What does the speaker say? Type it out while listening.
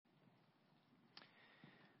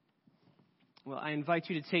Well, I invite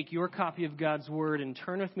you to take your copy of God's Word and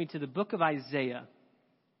turn with me to the book of Isaiah.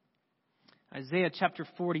 Isaiah chapter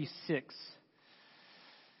 46.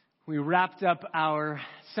 We wrapped up our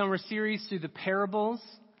summer series through the parables.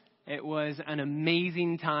 It was an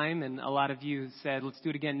amazing time, and a lot of you said, let's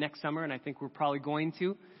do it again next summer, and I think we're probably going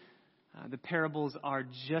to. The parables are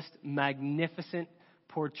just magnificent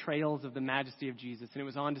portrayals of the majesty of Jesus, and it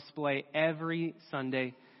was on display every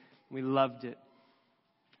Sunday. We loved it.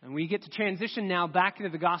 And we get to transition now back into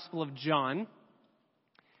the Gospel of John.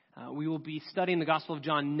 We will be studying the Gospel of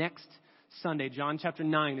John next Sunday. John chapter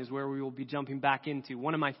 9 is where we will be jumping back into.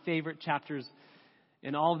 One of my favorite chapters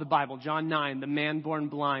in all of the Bible, John 9, the man born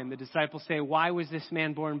blind. The disciples say, why was this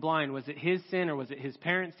man born blind? Was it his sin or was it his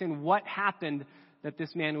parents' sin? What happened that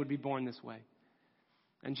this man would be born this way?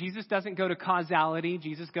 And Jesus doesn't go to causality.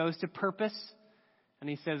 Jesus goes to purpose. And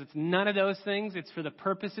he says it's none of those things. It's for the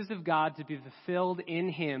purposes of God to be fulfilled in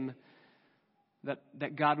him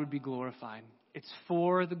that God would be glorified. It's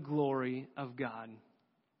for the glory of God.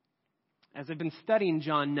 As I've been studying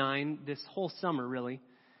John 9 this whole summer, really,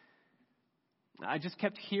 I just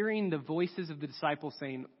kept hearing the voices of the disciples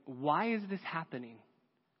saying, why is this happening?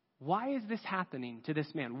 Why is this happening to this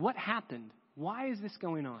man? What happened? Why is this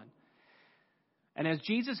going on? And as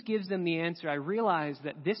Jesus gives them the answer, I realized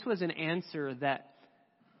that this was an answer that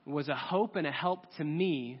was a hope and a help to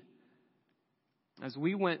me as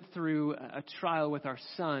we went through a trial with our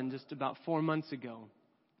son just about 4 months ago.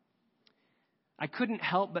 I couldn't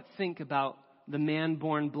help but think about the man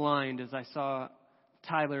born blind as I saw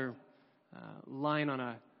Tyler lying on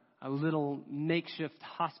a little makeshift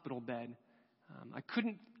hospital bed. I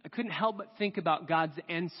couldn't help but think about God's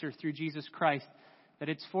answer through Jesus Christ, that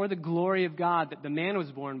it's for the glory of God that the man was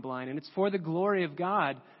born blind, and it's for the glory of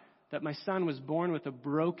God that my son was born with a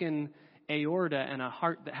broken aorta and a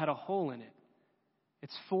heart that had a hole in it.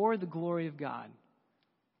 It's for the glory of God.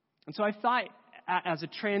 And so I thought, as a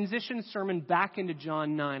transition sermon back into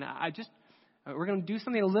John 9, we're going to do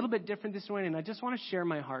something a little bit different this morning, and I just want to share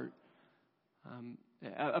my heart.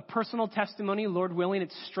 A personal testimony, Lord willing,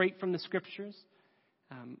 it's straight from the Scriptures.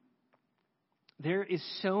 There is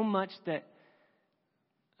so much that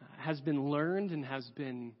has been learned and has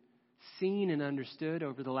been seen and understood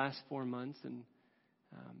over the last 4 months, and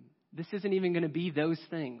this isn't even going to be those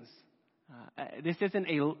things. This isn't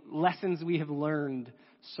a lessons we have learned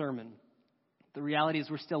sermon. The reality is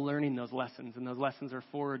we're still learning those lessons, and those lessons are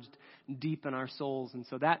forged deep in our souls, and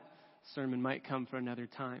so that sermon might come for another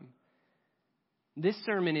time. This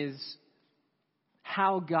sermon is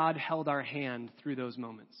how God held our hand through those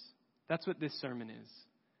moments. That's what this sermon is.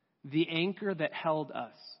 The anchor that held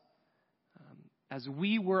us. As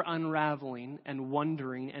we were unraveling and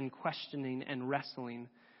wondering and questioning and wrestling,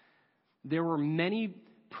 there were many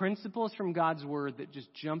principles from God's Word that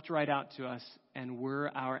just jumped right out to us and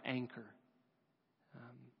were our anchor.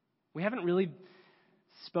 We haven't really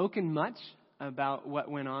spoken much about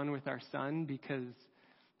what went on with our son because,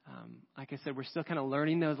 like I said, we're still kind of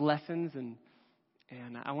learning those lessons, and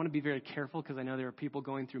I want to be very careful because I know there are people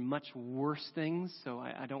going through much worse things, so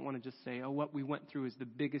I don't want to just say, what we went through is the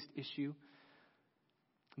biggest issue.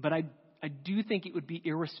 But I do think it would be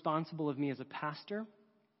irresponsible of me as a pastor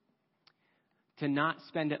to not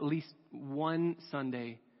spend at least one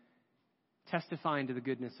Sunday testifying to the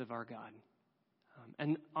goodness of our God.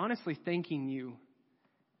 And honestly, thanking you.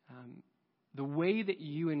 The way that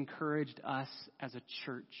you encouraged us as a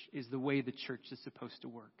church is the way the church is supposed to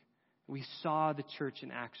work. We saw the church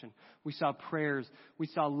in action. We saw prayers. We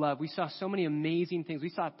saw love. We saw so many amazing things. We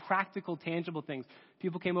saw practical, tangible things.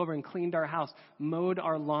 People came over and cleaned our house, mowed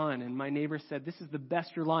our lawn, and my neighbor said, this is the best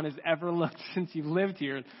your lawn has ever looked since you've lived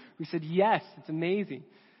here. We said, yes, it's amazing.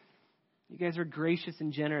 You guys were gracious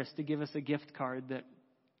and generous to give us a gift card that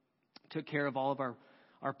took care of all of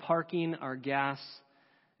our parking, our gas,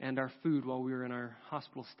 and our food while we were in our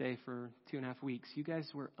hospital stay for 2.5 weeks. You guys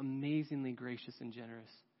were amazingly gracious and generous.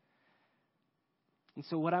 And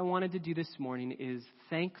so what I wanted to do this morning is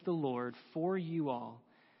thank the Lord for you all,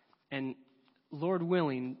 and Lord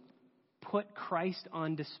willing, put Christ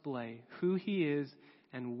on display, who he is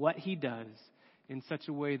and what he does, in such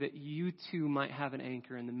a way that you too might have an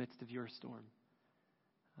anchor in the midst of your storm.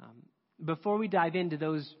 Before we dive into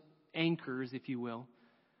those anchors, if you will,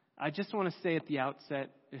 I just want to say at the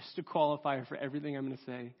outset, just a qualifier for everything I'm going to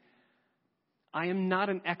say, I am not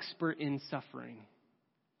an expert in suffering.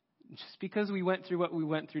 Just because we went through what we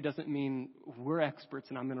went through doesn't mean we're experts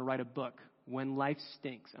and I'm going to write a book when life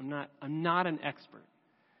stinks. I'm not an expert.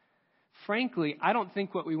 Frankly, I don't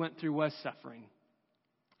think what we went through was suffering.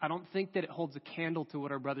 I don't think that it holds a candle to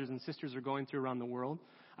what our brothers and sisters are going through around the world.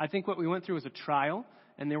 I think what we went through was a trial,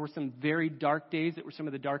 and there were some very dark days that were some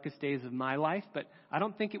of the darkest days of my life, but I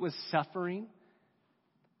don't think it was suffering.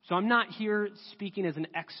 So I'm not here speaking as an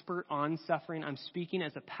expert on suffering. I'm speaking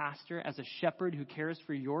as a pastor, as a shepherd who cares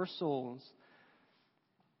for your souls.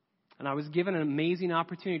 And I was given an amazing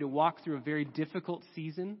opportunity to walk through a very difficult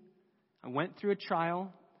season. I went through a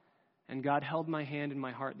trial, and God held my hand and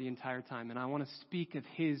my heart the entire time. And I want to speak of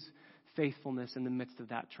His faithfulness in the midst of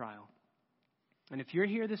that trial. And if you're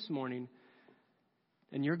here this morning,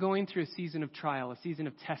 and you're going through a season of trial, a season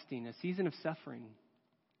of testing, a season of suffering,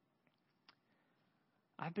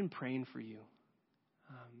 I've been praying for you.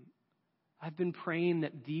 I've been praying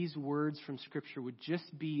that these words from Scripture would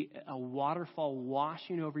just be a waterfall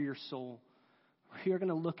washing over your soul. We are going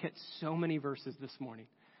to look at so many verses this morning.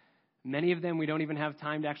 Many of them we don't even have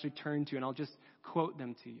time to actually turn to, and I'll just quote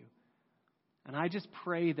them to you. And I just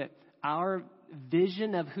pray that our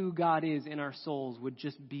vision of who God is in our souls would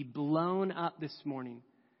just be blown up this morning,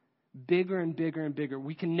 bigger and bigger and bigger.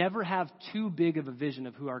 We can never have too big of a vision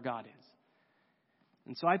of who our God is.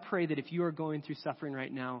 And so I pray that if you are going through suffering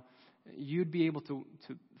right now, you'd be able to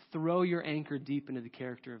throw your anchor deep into the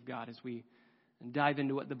character of God as we dive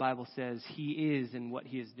into what the Bible says He is and what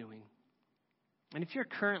He is doing. And if you're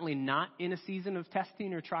currently not in a season of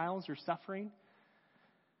testing or trials or suffering,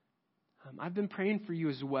 I've been praying for you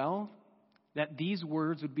as well, that these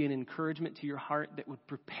words would be an encouragement to your heart that would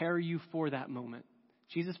prepare you for that moment.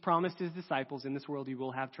 Jesus promised His disciples, in this world you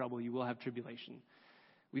will have trouble, you will have tribulation.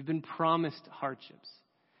 We've been promised hardships.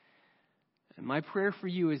 And my prayer for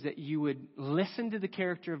you is that you would listen to the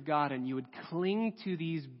character of God and you would cling to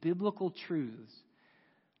these biblical truths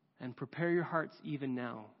and prepare your hearts even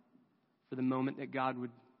now for the moment that God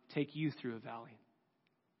would take you through a valley.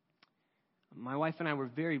 My wife and I were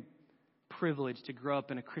very privileged to grow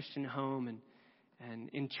up in a Christian home and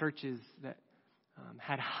in churches that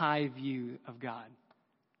had high view of God.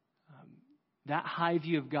 That high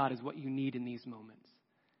view of God is what you need in these moments.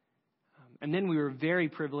 And then we were very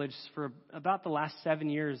privileged for about the last 7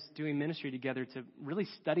 years doing ministry together to really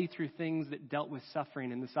study through things that dealt with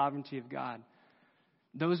suffering and the sovereignty of God.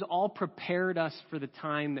 Those all prepared us for the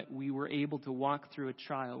time that we were able to walk through a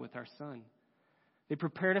trial with our son. They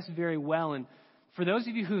prepared us very well. And for those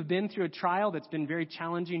of you who have been through a trial that's been very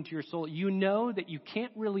challenging to your soul, you know that you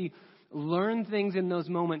can't really learn things in those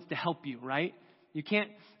moments to help you, right? You can't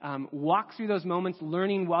walk through those moments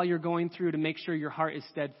learning while you're going through to make sure your heart is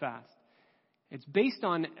steadfast. It's based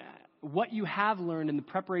on what you have learned and the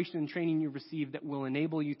preparation and training you've received that will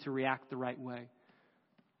enable you to react the right way.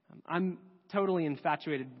 I'm totally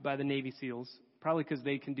infatuated by the Navy SEALs, probably because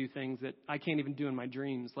they can do things that I can't even do in my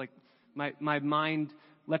dreams. Like my mind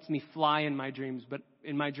lets me fly in my dreams, but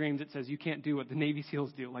in my dreams it says you can't do what the Navy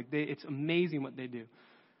SEALs do. It's amazing what they do.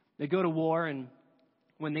 They go to war, and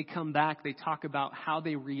when they come back, they talk about how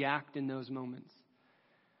they react in those moments.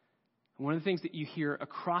 One of the things that you hear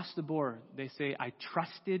across the board, they say, I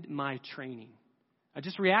trusted my training. I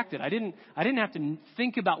just reacted. I didn't have to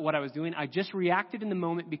think about what I was doing. I just reacted in the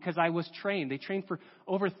moment because I was trained. They trained for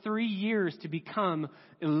over 3 years to become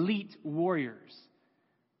elite warriors.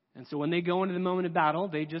 And so when they go into the moment of battle,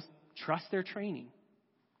 they just trust their training.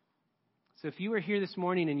 So if you are here this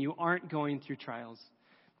morning and you aren't going through trials,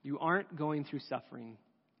 you aren't going through suffering,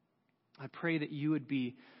 I pray that you would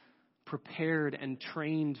be prepared and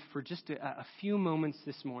trained for just a few moments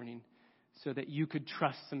this morning so that you could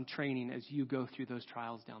trust some training as you go through those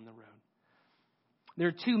trials down the road. There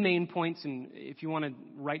are 2 main points, and if you want to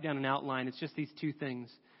write down an outline, it's just these 2 things.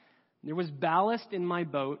 There was ballast in my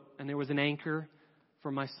boat, and there was an anchor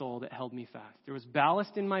for my soul that held me fast. There was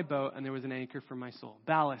ballast in my boat, and there was an anchor for my soul.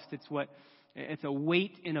 Ballast, it's a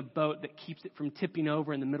weight in a boat that keeps it from tipping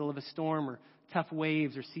over in the middle of a storm or tough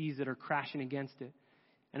waves or seas that are crashing against it.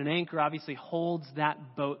 And an anchor obviously holds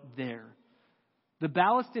that boat there. The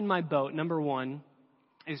ballast in my boat, number 1,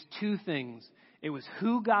 is 2 things. It was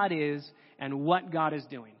who God is and what God is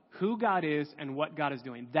doing. Who God is and what God is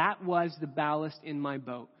doing. That was the ballast in my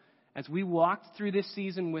boat. As we walked through this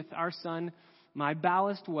season with our son, my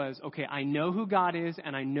ballast was, okay, I know who God is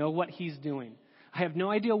and I know what He's doing. I have no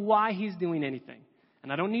idea why He's doing anything.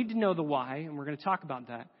 And I don't need to know the why, and we're going to talk about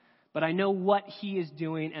that. But I know what He is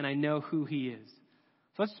doing and I know who He is.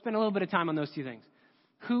 So let's spend a little bit of time on those 2 things.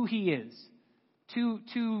 Who He is.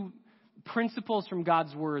 Two principles from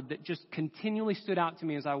God's Word that just continually stood out to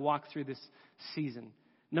me as I walked through this season.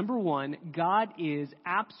 Number 1, God is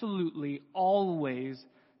absolutely always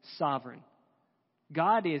sovereign.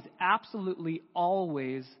 God is absolutely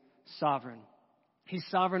always sovereign. He's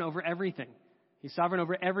sovereign over everything. He's sovereign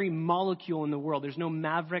over every molecule in the world. There's no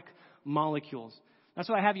maverick molecules. That's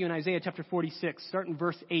why I have you in Isaiah chapter 46, start in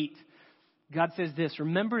verse 8. God says this,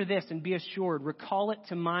 remember this and be assured. Recall it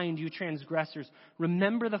to mind, you transgressors.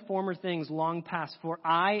 Remember the former things long past. For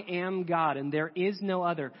I am God and there is no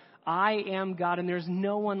other. I am God and there's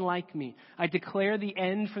no one like me. I declare the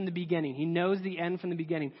end from the beginning. He knows the end from the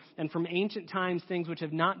beginning. And from ancient times things which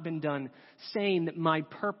have not been done, saying that my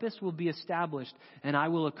purpose will be established and I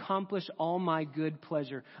will accomplish all my good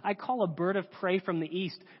pleasure. I call a bird of prey from the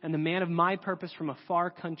east and the man of my purpose from a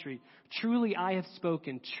far country. Truly I have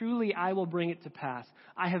spoken. Truly I will bring it to pass.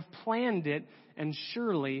 I have planned it and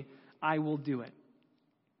surely I will do it.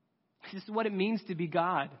 This is what it means to be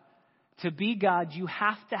God. To be God, you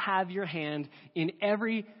have to have your hand in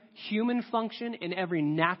every human function, in every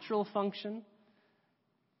natural function.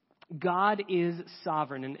 God is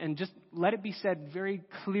sovereign. And just let it be said very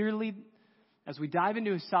clearly as we dive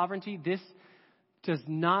into his sovereignty, this does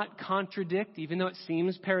not contradict, even though it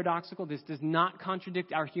seems paradoxical, this does not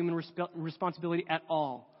contradict our human responsibility at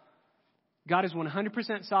all. God is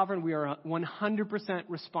 100% sovereign. We are 100%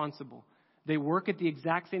 responsible. They work at the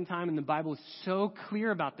exact same time, and the Bible is so clear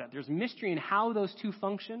about that. There's mystery in how those two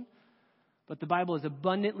function, but the Bible is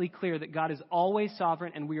abundantly clear that God is always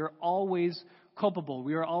sovereign and we are always culpable.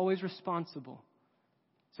 We are always responsible.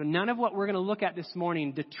 So none of what we're going to look at this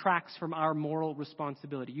morning detracts from our moral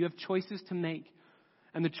responsibility. You have choices to make,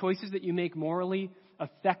 and the choices that you make morally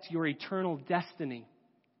affect your eternal destiny.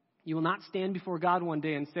 You will not stand before God one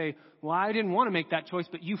day and say, well, I didn't want to make that choice,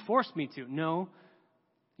 but you forced me to. No.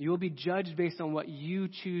 You will be judged based on what you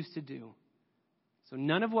choose to do. So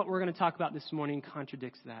none of what we're going to talk about this morning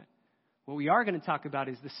contradicts that. What we are going to talk about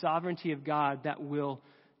is the sovereignty of God that will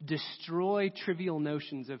destroy trivial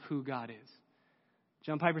notions of who God is.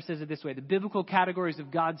 John Piper says it this way: the biblical categories of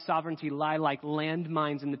God's sovereignty lie like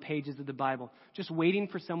landmines in the pages of the Bible, just waiting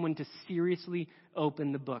for someone to seriously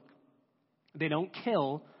open the book. They don't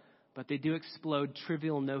kill, but they do explode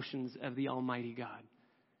trivial notions of the Almighty God.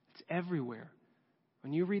 It's everywhere.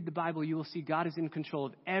 When you read the Bible, you will see God is in control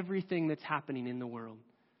of everything that's happening in the world.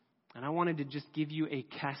 And I wanted to just give you a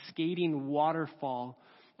cascading waterfall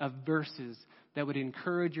of verses that would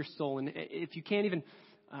encourage your soul. And if you can't even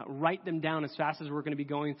write them down as fast as we're going to be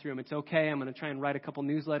going through them, it's okay. I'm going to try and write a couple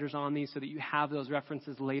newsletters on these so that you have those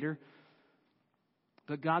references later.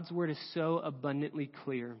 But God's word is so abundantly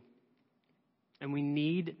clear. And we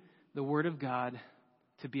need the word of God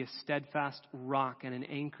to be a steadfast rock and an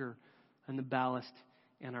anchor and the ballast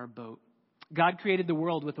in our boat. God created the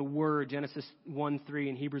world with a word, Genesis 1:3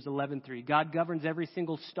 and Hebrews 11:3. God governs every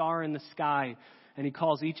single star in the sky, and he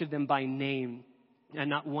calls each of them by name,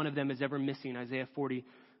 and not one of them is ever missing, Isaiah 40,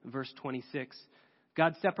 verse 26.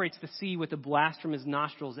 God separates the sea with a blast from his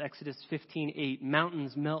nostrils, Exodus 15:8.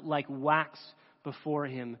 Mountains melt like wax before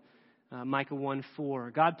him, Micah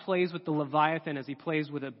 1:4. God plays with the Leviathan as he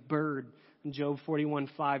plays with a bird, Job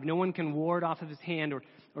 41:5. No one can ward off of his hand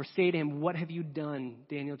or say to him, what have you done?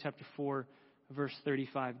 Daniel chapter 4, verse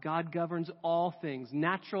 35. God governs all things,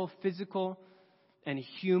 natural, physical, and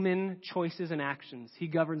human choices and actions. He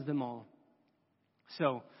governs them all.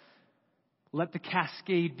 So let the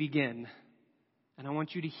cascade begin. And I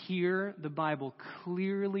want you to hear the Bible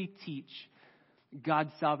clearly teach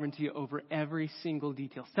God's sovereignty over every single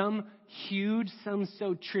detail. Some huge, some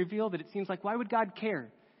so trivial that it seems like, why would God care?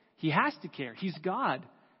 He has to care. He's God.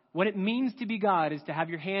 What it means to be God is to have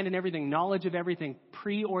your hand in everything, knowledge of everything,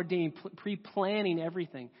 preordained, pre-planning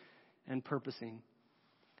everything, and purposing.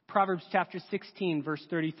 Proverbs chapter 16, verse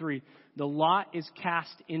 33. The lot is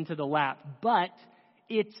cast into the lap, but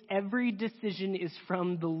its every decision is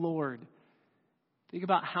from the Lord. Think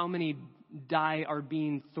about how many die are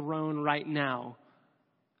being thrown right now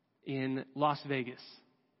in Las Vegas.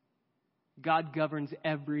 God governs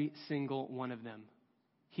every single one of them.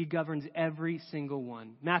 He governs every single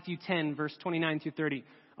one. Matthew 10, verse 29 through 30.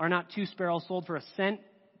 Are not 2 sparrows sold for a cent,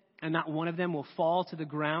 and not one of them will fall to the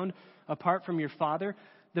ground apart from your Father?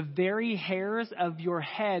 The very hairs of your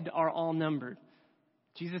head are all numbered.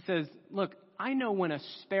 Jesus says, look, I know when a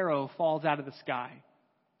sparrow falls out of the sky.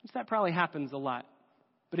 That probably happens a lot.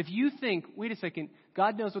 But if you think, wait a second,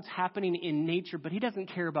 God knows what's happening in nature, but he doesn't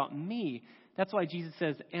care about me. That's why Jesus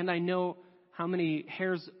says, and I know how many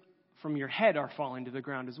hairs from your head are falling to the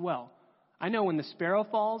ground as well. I know when the sparrow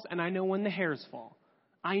falls, and I know when the hairs fall.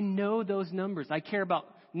 I know those numbers. I care about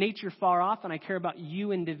nature far off, and I care about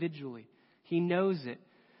you individually. He knows it.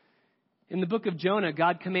 In the book of Jonah,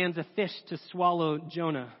 God commands a fish to swallow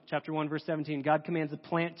Jonah, chapter 1, verse 17. God commands a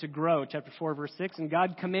plant to grow, chapter 4, verse 6. And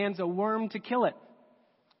God commands a worm to kill it,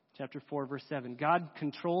 chapter 4, verse 7. God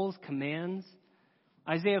controls, commands.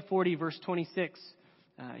 Isaiah 40, verse 26.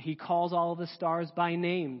 He calls all the stars by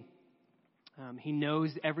name. He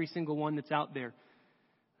knows every single one that's out there.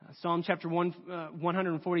 Psalm chapter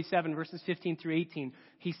 147, verses 15 through 18.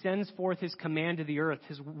 He sends forth his command to the earth.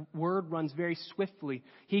 His word runs very swiftly.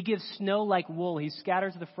 He gives snow like wool. He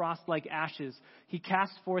scatters the frost like ashes. He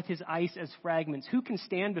casts forth his ice as fragments. Who can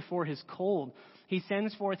stand before his cold? He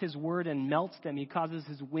sends forth his word and melts them. He causes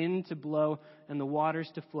his wind to blow and the waters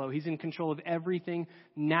to flow. He's in control of everything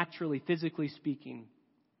naturally, physically speaking.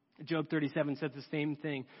 Job 37 says the same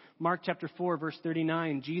thing. Mark chapter 4, verse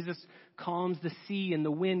 39, Jesus calms the sea and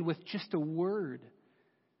the wind with just a word.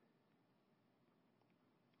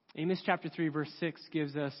 Amos chapter 3, verse 6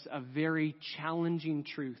 gives us a very challenging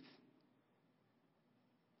truth.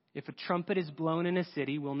 If a trumpet is blown in a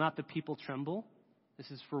city, will not the people tremble?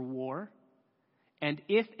 This is for war. And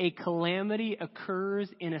if a calamity occurs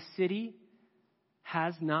in a city,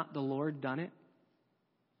 has not the Lord done it?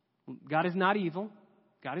 God is not evil.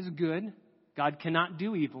 God is good. God cannot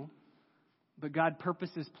do evil. But God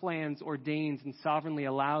purposes, plans, ordains, and sovereignly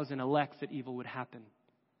allows and elects that evil would happen.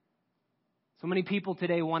 So many people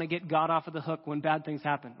today want to get God off of the hook when bad things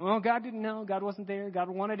happen. Well, God didn't know. God wasn't there. God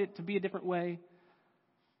wanted it to be a different way.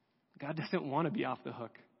 God doesn't want to be off the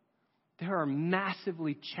hook. There are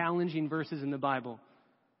massively challenging verses in the Bible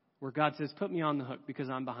where God says, put me on the hook because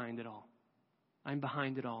I'm behind it all. I'm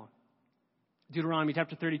behind it all. Deuteronomy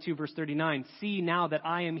chapter 32, verse 39. See now that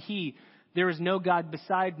I am He. There is no God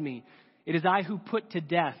beside me. It is I who put to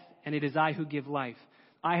death, and it is I who give life.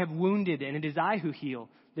 I have wounded, and it is I who heal.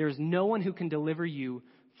 There is no one who can deliver you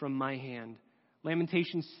from my hand.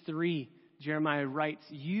 Lamentations 3, Jeremiah writes,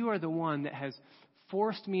 you are the one that has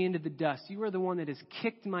forced me into the dust. You are the one that has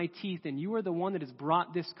kicked my teeth, and you are the one that has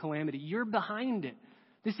brought this calamity. You're behind it.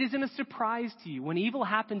 This isn't a surprise to you. When evil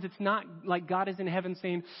happens, it's not like God is in heaven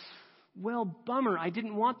saying, well, bummer, I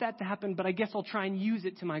didn't want that to happen, but I guess I'll try and use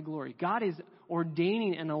it to my glory. God is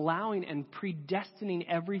ordaining and allowing and predestining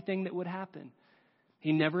everything that would happen.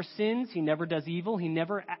 He never sins. He never does evil. He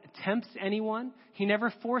never tempts anyone. He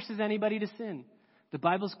never forces anybody to sin. The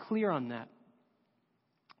Bible's clear on that.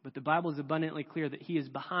 But the Bible is abundantly clear that He is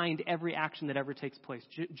behind every action that ever takes place.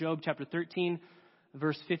 Job chapter 13,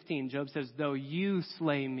 verse 15, Job says, though you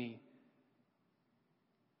slay me,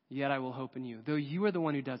 yet I will hope in you. Though you are the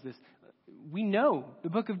one who does this. We know the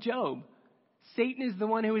book of Job. Satan is the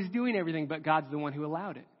one who is doing everything, but God's the one who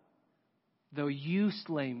allowed it. Though you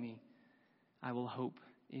slay me, I will hope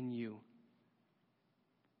in you.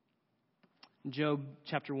 Job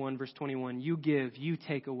chapter 1, verse 21. You give, you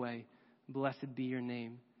take away. Blessed be your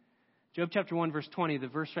name. Job chapter 1, verse 20, the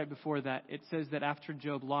verse right before that, it says that after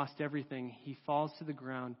Job lost everything, he falls to the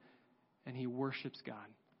ground and he worships God.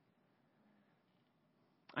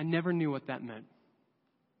 I never knew what that meant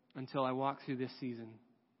until I walked through this season.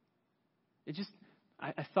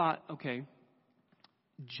 I thought, okay,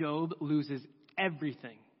 Job loses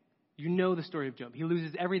everything. You know the story of Job. He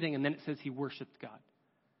loses everything, and then it says he worshiped God.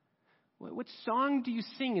 What song do you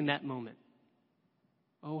sing in that moment?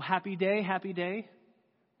 Oh, happy day,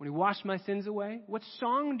 when He washed my sins away. What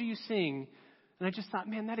song do you sing? And I just thought,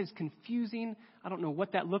 man, that is confusing. I don't know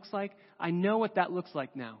what that looks like. I know what that looks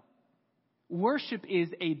like now. Worship is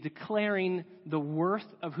a declaring the worth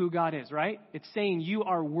of who God is, right? It's saying you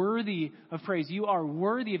are worthy of praise. You are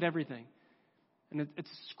worthy of everything. And it's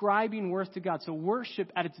ascribing worth to God. So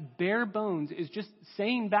worship at its bare bones is just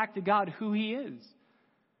saying back to God who He is.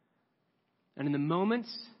 And in the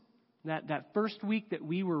moments, that first week that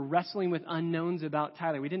we were wrestling with unknowns about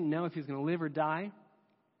Tyler, we didn't know if he was going to live or die.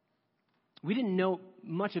 We didn't know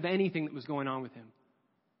much of anything that was going on with him.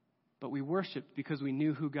 But we worshiped because we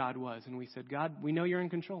knew who God was. And we said, God, we know You're in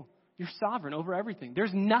control. You're sovereign over everything.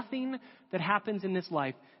 There's nothing that happens in this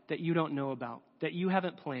life that You don't know about, that You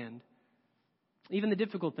haven't planned. Even the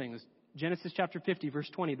difficult things. Genesis chapter 50, verse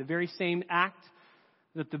 20, the very same act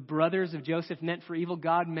that the brothers of Joseph meant for evil,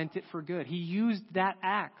 God meant it for good. He used that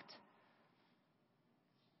act.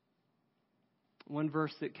 One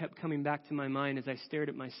verse that kept coming back to my mind as I stared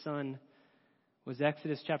at my son was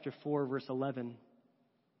Exodus chapter 4, verse 11.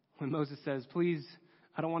 When Moses says, please,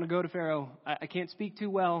 I don't want to go to Pharaoh. I can't speak too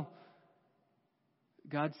well.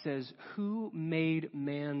 God says, who made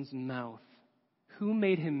man's mouth? Who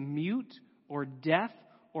made him mute or deaf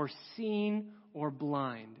or seeing or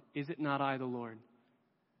blind? Is it not I, the Lord?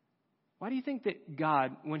 Why do you think that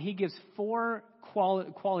God, when He gives 4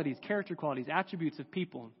 qualities, character qualities, attributes of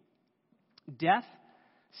people, deaf,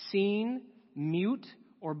 seeing, mute,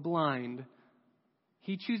 or blind,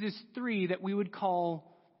 He chooses 3 that we would call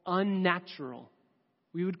unnatural.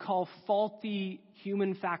 We would call faulty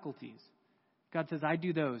human faculties. God says, I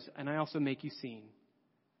do those, and I also make you seeing.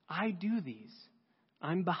 I do these.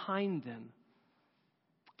 I'm behind them.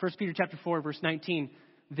 1 Peter chapter 4, verse 19,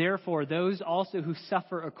 therefore, those also who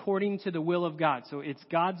suffer according to the will of God. So it's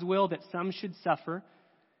God's will that some should suffer,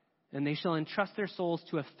 and they shall entrust their souls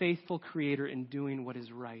to a faithful Creator in doing what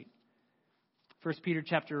is right. 1 Peter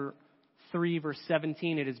chapter 3, verse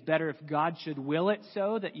 17, it is better if God should will it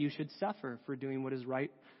so that you should suffer for doing what is right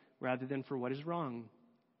rather than for what is wrong.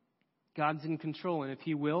 God's in control, and if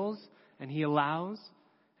He wills and He allows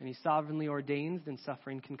and He sovereignly ordains, then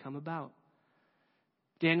suffering can come about.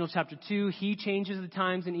 Daniel chapter 2, He changes the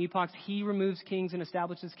times and epochs. He removes kings and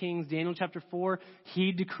establishes kings. Daniel chapter 4,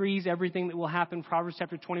 He decrees everything that will happen. Proverbs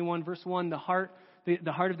chapter 21, verse 1, the heart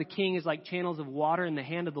of the king is like channels of water in the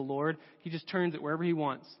hand of the Lord. He just turns it wherever He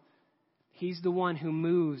wants. He's the one who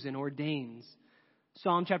moves and ordains.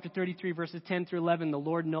 Psalm chapter 33, verses 10 through 11, the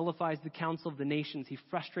Lord nullifies the counsel of the nations. He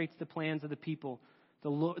frustrates the plans of the people.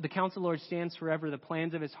 The counsel of the Lord stands forever, the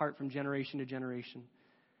plans of His heart from generation to generation.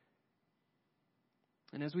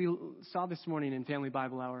 And as we saw this morning in Family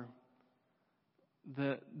Bible Hour,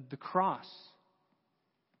 the cross,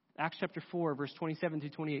 Acts chapter 4, verse 27 to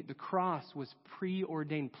 28, the cross was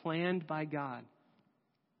preordained, planned by God.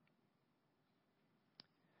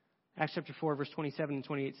 Acts chapter 4, verse 27 and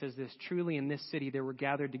 28 says this, truly in this city there were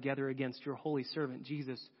gathered together against your holy servant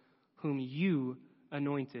Jesus, whom you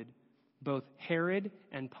anointed, both Herod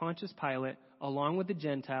and Pontius Pilate, along with the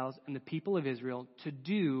Gentiles and the people of Israel, to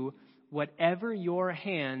do whatever your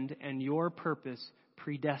hand and your purpose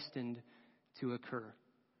predestined to occur.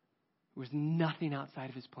 There was nothing outside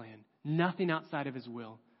of His plan, nothing outside of His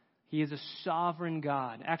will. He is a sovereign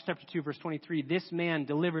God. Acts chapter 2, verse 23, this man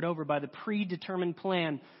delivered over by the predetermined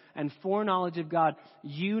plan and foreknowledge of God,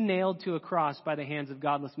 you nailed to a cross by the hands of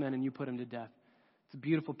godless men and you put Him to death. It's a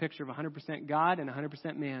beautiful picture of 100% God and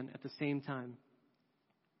 100% man at the same time.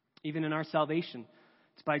 Even in our salvation,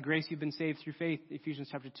 it's by grace you've been saved through faith, Ephesians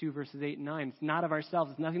chapter 2, verses 8 and 9. It's not of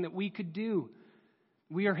ourselves. It's nothing that we could do.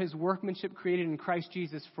 We are His workmanship created in Christ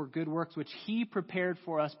Jesus for good works, which He prepared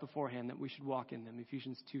for us beforehand that we should walk in them,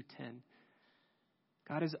 Ephesians 2:10.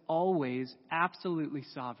 God is always absolutely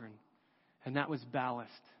sovereign, and that was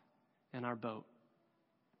ballast in our boat.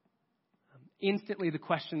 Instantly the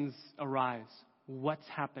questions arise. What's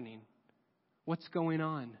happening? What's going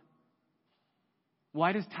on?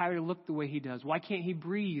 Why does Tyler look the way he does? Why can't he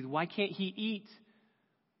breathe? Why can't he eat?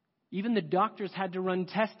 Even the doctors had to run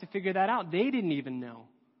tests to figure that out. They didn't even know.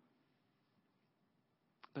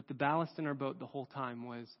 But the ballast in our boat the whole time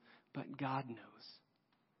was, but God knows.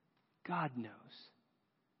 God knows.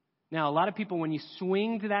 Now, a lot of people, when you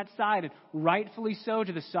swing to that side, and rightfully so,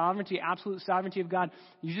 to the sovereignty, absolute sovereignty of God,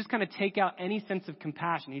 you just kind of take out any sense of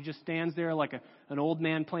compassion. He just stands there like an old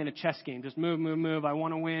man playing a chess game. Just move, move, move. I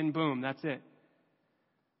want to win. Boom. That's it.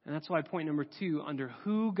 And that's why point number 2, under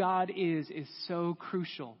who God is so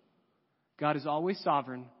crucial. God is always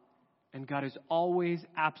sovereign, and God is always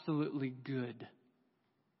absolutely good.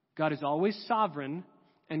 God is always sovereign,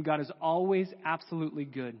 and God is always absolutely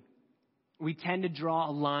good. We tend to draw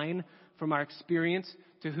a line from our experience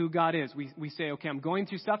to who God is. We say, okay, I'm going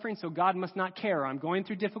through suffering, so God must not care. Or I'm going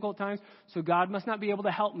through difficult times, so God must not be able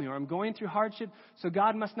to help me. Or I'm going through hardship, so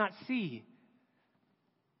God must not see.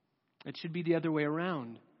 It should be the other way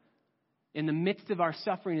around. In the midst of our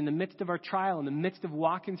suffering, in the midst of our trial, in the midst of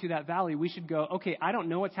walking through that valley, we should go, okay, I don't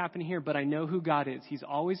know what's happening here, but I know who God is. He's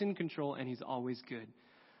always in control, and He's always good.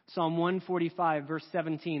 Psalm 145, verse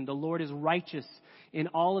 17, the Lord is righteous in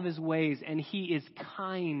all of His ways, and He is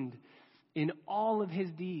kind in all of His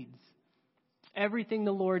deeds. Everything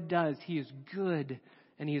the Lord does, He is good,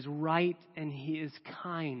 and He is right, and He is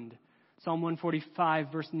kind. Psalm 145,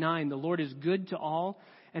 verse 9, the Lord is good to all,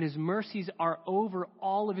 and His mercies are over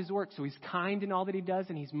all of His work. So He's kind in all that He does,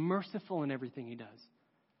 and He's merciful in everything He does.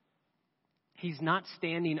 He's not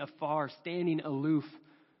standing afar, standing aloof,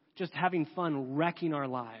 just having fun, wrecking our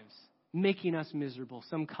lives, making us miserable,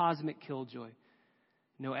 some cosmic killjoy.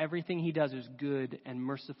 No, everything He does is good and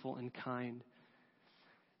merciful and kind.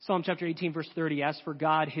 Psalm chapter 18, verse 30, as for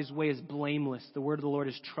God, His way is blameless. The word of the Lord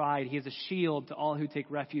is tried. He is a shield to all who take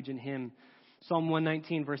refuge in Him. Psalm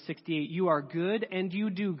 119, verse 68, you are good and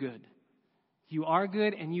you do good. You are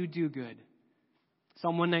good and you do good.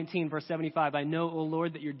 Psalm 119, verse 75, I know, O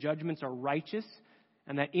Lord, that your judgments are righteous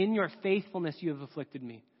and that in your faithfulness you have afflicted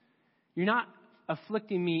me. You're not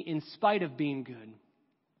afflicting me in spite of being good.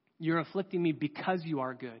 You're afflicting me because you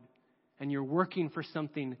are good. And you're working for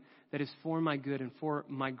something that is for my good and for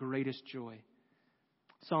my greatest joy.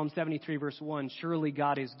 Psalm 73, verse 1, surely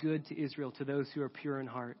God is good to Israel, to those who are pure in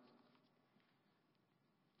heart.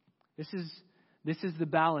 This is the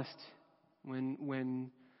ballast. When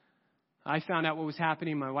I found out what was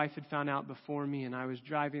happening, my wife had found out before me, and I was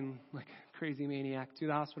driving like a crazy maniac to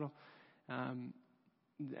the hospital.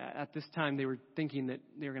 At this time, they were thinking that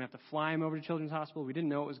they were going to have to fly him over to Children's Hospital. We didn't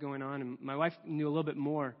know what was going on, and my wife knew a little bit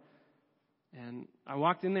more. And I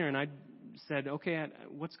walked in there, and I said, okay,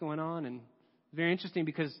 what's going on? And it's very interesting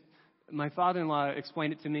because my father-in-law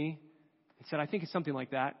explained it to me. He said, I think it's something like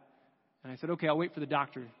that. And I said, okay, I'll wait for the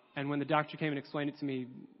doctor. And when the doctor came and explained it to me,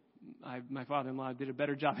 my father-in-law did a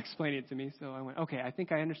better job explaining it to me. So I went, okay, I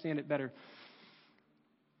think I understand it better.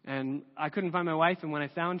 And I couldn't find my wife, and when I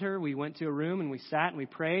found her, we went to a room, and we sat, and we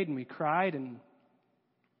prayed, and we cried, and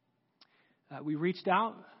we reached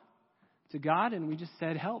out to God, and we just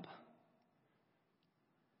said, help.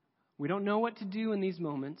 We don't know what to do in these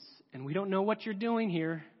moments, and we don't know what you're doing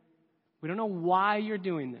here. We don't know why you're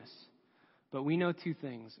doing this, but we know two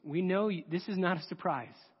things. We know this is not a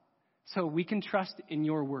surprise, so we can trust in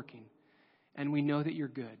your working, and we know that you're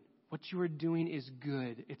good. What you are doing is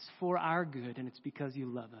good. It's for our good, and it's because you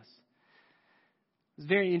love us. It's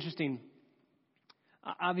very interesting.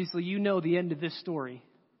 Obviously, you know the end of this story.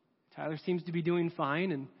 Tyler seems to be doing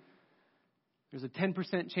fine, and there's a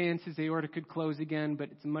 10% chance his aorta could close again, but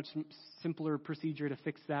it's a much simpler procedure to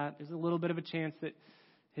fix that. There's a little bit of a chance that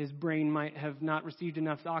his brain might have not received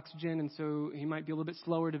enough oxygen, and so he might be a little bit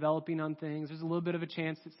slower developing on things. There's a little bit of a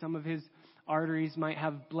chance that some of his arteries might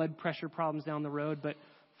have blood pressure problems down the road, but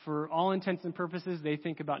for all intents and purposes, they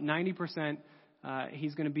think about 90%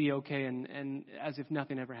 he's going to be okay, and as if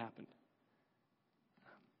nothing ever happened.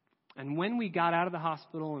 And when we got out of the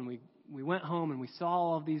hospital and we went home and we saw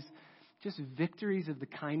all of these just victories of the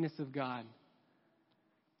kindness of God,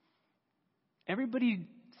 everybody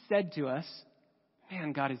said to us,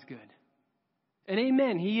 man, God is good. And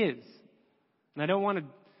amen, He is. And I don't want to,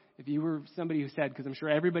 if you were somebody who said, because I'm sure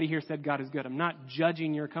everybody here said God is good, I'm not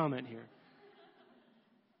judging your comment here.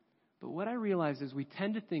 But what I realize is we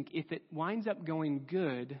tend to think if it winds up going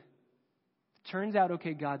good, it turns out,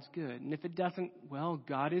 okay, God's good. And if it doesn't, well,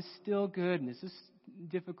 God is still good, and this is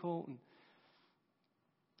difficult.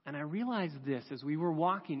 And I realized this as we were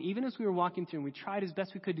walking, even as we were walking through, and we tried as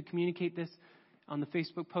best we could to communicate this on the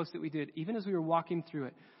Facebook post that we did, even as we were walking through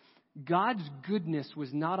it, God's goodness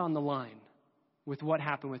was not on the line with what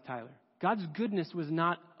happened with Tyler. God's goodness was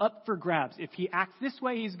not up for grabs. If he acts this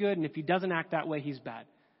way, he's good, and if he doesn't act that way, he's bad.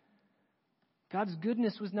 God's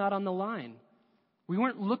goodness was not on the line. We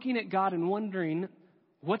weren't looking at God and wondering,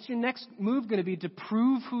 what's your next move going to be to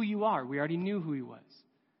prove who you are? We already knew who He was.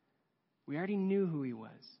 We already knew who He was.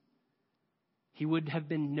 He would have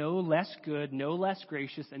been no less good, no less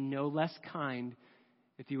gracious, and no less kind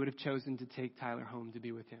if He would have chosen to take Tyler home to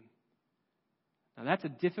be with Him. Now, that's a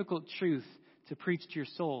difficult truth to preach to your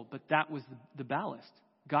soul, but that was the ballast.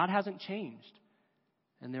 God hasn't changed,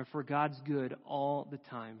 and therefore God's good all the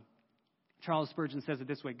time. Charles Spurgeon says it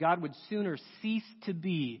this way: God would sooner cease to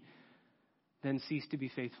be than cease to be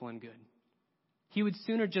faithful and good. He would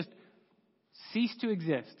sooner just cease to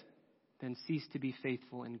exist than cease to be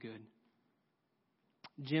faithful and good.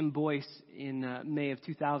 Jim Boyce, in May of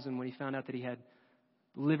 2000, when he found out that he had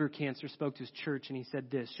liver cancer, spoke to his church, and he said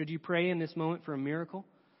this: should you pray in this moment for a miracle?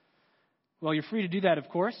 Well, you're free to do that, of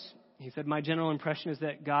course. He said, my general impression is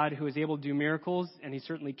that God, who is able to do miracles, and He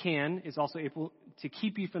certainly can, is also able to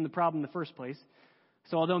keep you from the problem in the first place.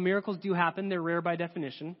 So although miracles do happen, they're rare by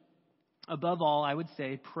definition. Above all, I would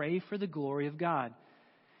say, pray for the glory of God.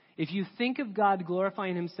 If you think of God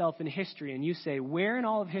glorifying Himself in history, and you say, where in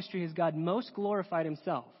all of history has God most glorified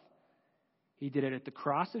Himself? He did it at the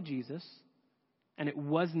cross of Jesus, and it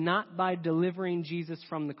was not by delivering Jesus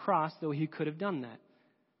from the cross, though He could have done that.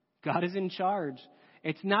 God is in charge.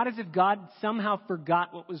 It's not as if God somehow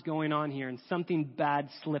forgot what was going on here and something bad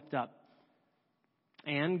slipped up.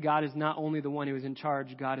 And God is not only the one who is in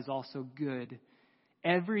charge, God is also good.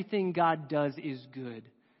 Everything God does is good.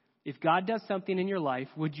 If God does something in your life,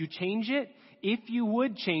 would you change it? If you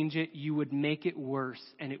would change it, you would make it worse,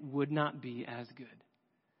 and it would not be as good.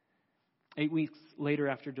 8 weeks later,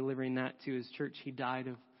 after delivering that to his church, he died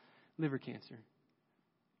of liver cancer.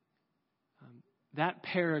 That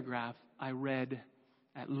paragraph I read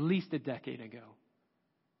at least a decade ago.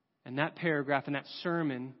 And that paragraph and that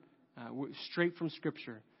sermon, straight from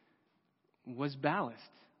Scripture, was ballast.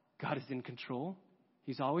 God is in control.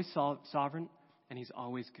 He's always sovereign, and He's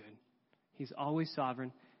always good. He's always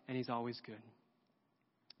sovereign, and He's always good.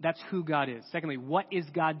 That's who God is. Secondly, what is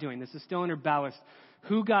God doing? This is still under ballast.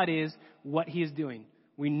 Who God is, what He is doing.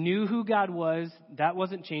 We knew who God was. That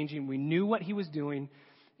wasn't changing. We knew what He was doing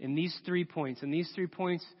in these 3 points. And these 3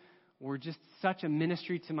 points were just such a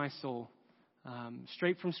ministry to my soul.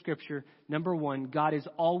 Straight from Scripture. Number one, God is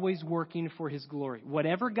always working for His glory.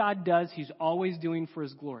 Whatever God does, He's always doing for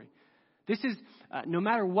His glory. This is, no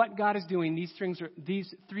matter what God is doing, these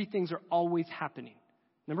three things are always happening.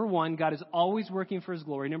 Number one, God is always working for his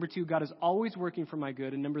glory. Number two, God is always working for my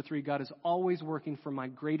good. And number three, God is always working for my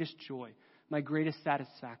greatest joy, my greatest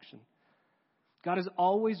satisfaction. God is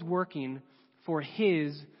always working for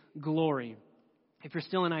his glory. If you're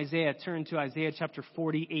still in Isaiah, turn to Isaiah chapter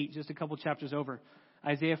 48, just a couple chapters over.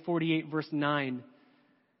 Isaiah 48, verse 9.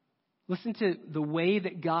 Listen to the way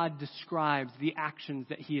that God describes the actions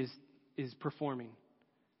that he is performing.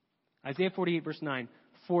 Isaiah 48, verse 9.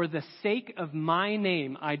 For the sake of my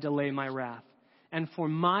name I delay my wrath, and for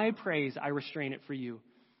my praise I restrain it for you,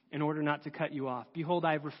 in order not to cut you off. Behold,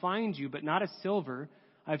 I have refined you, but not as silver.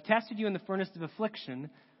 I have tested you in the furnace of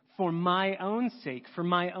affliction. For my own sake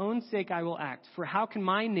I will act. For how can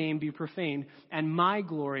my name be profaned, and my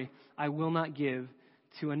glory I will not give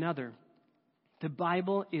to another? The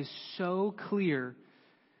Bible is so clear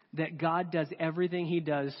that God does everything he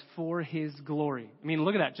does for his glory. I mean,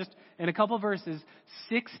 look at that. Just in a couple verses,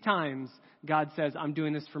 6 times God says, I'm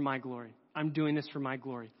doing this for my glory. I'm doing this for my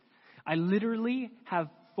glory. I literally have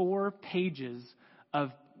 4 pages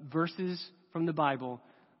of verses from the Bible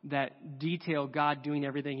that detail God doing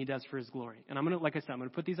everything he does for his glory. And I'm going to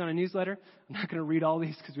put these on a newsletter. I'm not going to read all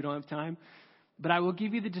these because we don't have time. But I will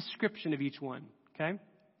give you the description of each one, okay?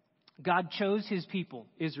 God chose his people,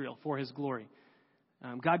 Israel, for his glory.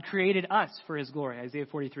 God created us for his glory, Isaiah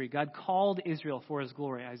 43. God called Israel for his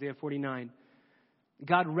glory, Isaiah 49.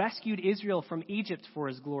 God rescued Israel from Egypt for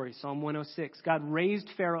his glory, Psalm 106. God raised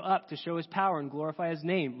Pharaoh up to show his power and glorify his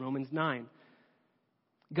name, Romans 9.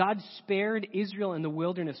 God spared Israel in the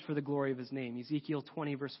wilderness for the glory of his name, Ezekiel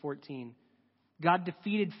 20, verse 14. God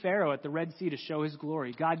defeated Pharaoh at the Red Sea to show his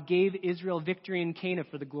glory. God gave Israel victory in Canaan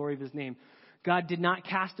for the glory of his name. God did not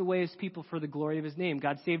cast away his people for the glory of his name.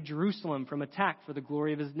 God saved Jerusalem from attack for the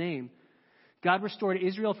glory of his name. God restored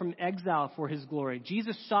Israel from exile for his glory.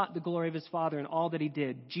 Jesus sought the glory of his Father in all that he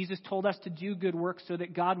did. Jesus told us to do good works so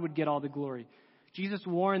that God would get all the glory. Jesus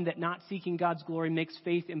warned that not seeking God's glory makes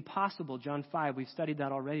faith impossible. John 5, we've studied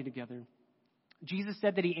that already together. Jesus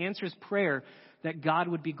said that he answers prayer that God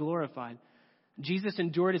would be glorified. Jesus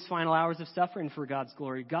endured his final hours of suffering for God's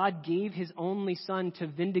glory. God gave his only Son to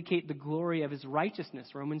vindicate the glory of his righteousness,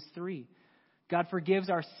 Romans 3. God forgives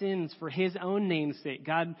our sins for his own name's sake.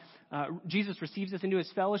 Jesus receives us into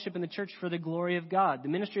his fellowship in the church for the glory of God. The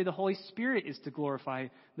ministry of the Holy Spirit is to glorify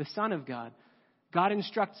the Son of God. God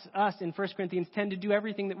instructs us in 1 Corinthians 10 to do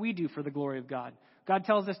everything that we do for the glory of God. God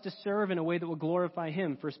tells us to serve in a way that will glorify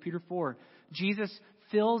him, 1 Peter 4. Jesus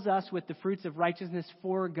fills us with the fruits of righteousness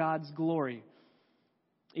for God's glory.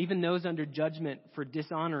 Even those under judgment for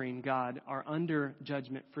dishonoring God are under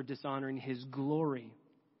judgment for dishonoring his glory.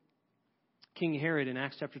 King Herod in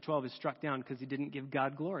Acts chapter 12 is struck down because he didn't give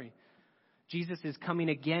God glory. Jesus is coming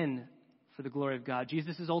again for the glory of God.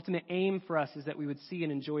 Jesus' ultimate aim for us is that we would see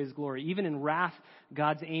and enjoy his glory. Even in wrath,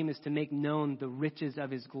 God's aim is to make known the riches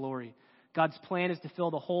of his glory. God's plan is to fill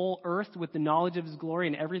the whole earth with the knowledge of his glory,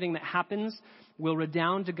 and everything that happens will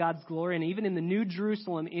redound to God's glory. And even in the New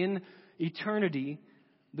Jerusalem in eternity,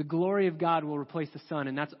 the glory of God will replace the sun,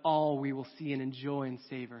 and that's all we will see and enjoy and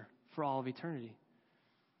savor for all of eternity.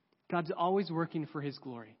 God's always working for his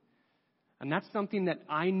glory. And that's something that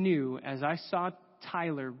I knew as I saw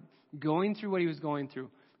Tyler going through what he was going through.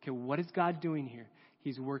 Okay, what is God doing here?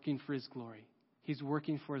 He's working for his glory. He's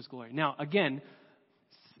working for his glory. Now, again,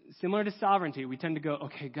 similar to sovereignty, we tend to go,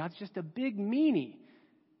 okay, God's just a big meanie.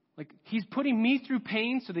 Like, he's putting me through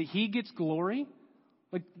pain so that he gets glory.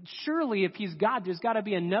 Like, surely if he's God, there's got to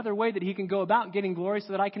be another way that he can go about getting glory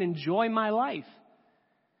so that I can enjoy my life.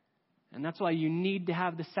 And that's why you need to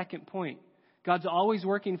have the second point. God's always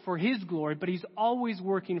working for his glory, but he's always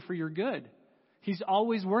working for your good. He's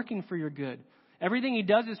always working for your good. Everything he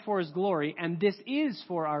does is for his glory, and this is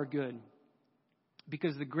for our good.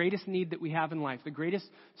 Because the greatest need that we have in life, the greatest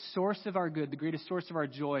source of our good, the greatest source of our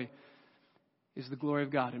joy is the glory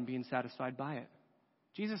of God and being satisfied by it.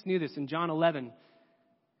 Jesus knew this in John 11.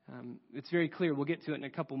 It's very clear. We'll get to it in a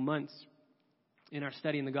couple months in our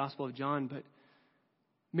study in the Gospel of John. But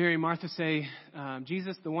Mary and Martha say,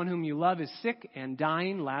 Jesus, the one whom you love is sick and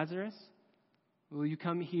dying, Lazarus. Will you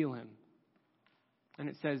come heal him? And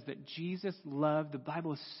it says that Jesus loved, the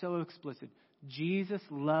Bible is so explicit, Jesus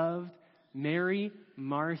loved Mary,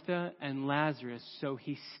 Martha, and Lazarus. So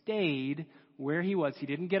he stayed where he was. He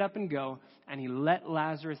didn't get up and go, and he let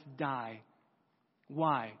Lazarus die.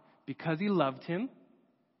 Why? Because he loved him,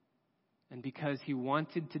 and because he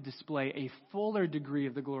wanted to display a fuller degree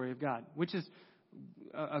of the glory of God, which is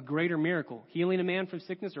a greater miracle. Healing a man from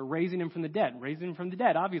sickness or raising him from the dead. Raising him from the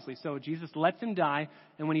dead, obviously. So Jesus lets him die,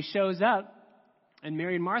 and when he shows up, and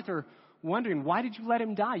Mary and Martha are wondering, why did you let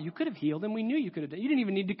him die? You could have healed him. We knew you could have. You didn't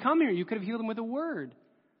even need to come here. You could have healed him with a word.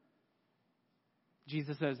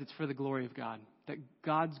 Jesus says it's for the glory of God, that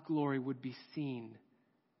God's glory would be seen.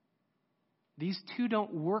 These two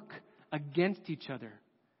don't work against each other.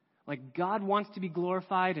 Like, God wants to be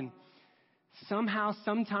glorified, and somehow,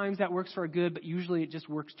 sometimes that works for our good, but usually it just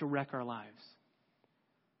works to wreck our lives.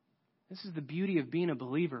 This is the beauty of being a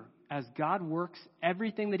believer. As God works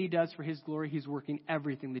everything that he does for his glory, he's working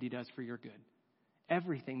everything that he does for your good.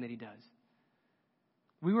 Everything that he does.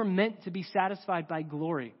 We were meant to be satisfied by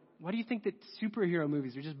glory. Why do you think that superhero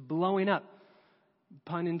movies are just blowing up?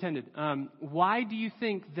 Pun intended. Why do you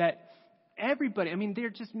think that everybody, they're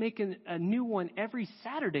just making a new one every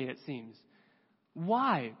Saturday, it seems.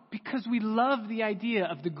 Why? Because we love the idea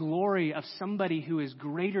of the glory of somebody who is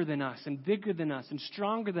greater than us and bigger than us and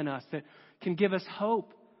stronger than us, that can give us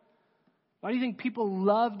hope. Why do you think people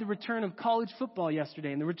loved the return of college football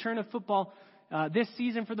yesterday and the return of football this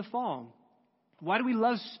season for the fall? Why do we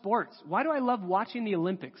love sports? Why do I love watching the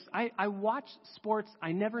Olympics? I watch sports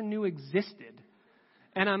I never knew existed.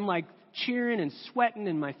 And I'm like cheering and sweating,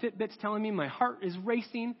 and my Fitbit's telling me my heart is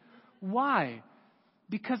racing. Why?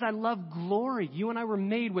 Because I love glory. You and I were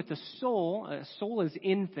made with a soul. A soul is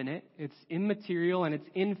infinite. It's immaterial and it's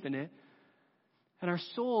infinite. And our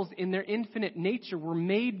souls, in their infinite nature, were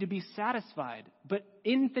made to be satisfied. But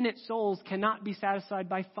infinite souls cannot be satisfied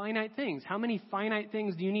by finite things. How many finite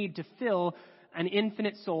things do you need to fill an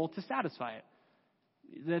infinite soul to satisfy it?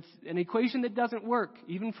 That's an equation that doesn't work.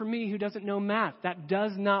 Even for me who doesn't know math, that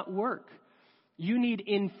does not work. You need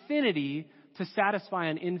infinity to satisfy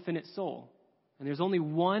an infinite soul. And there's only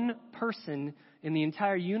one person in the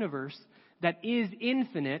entire universe that is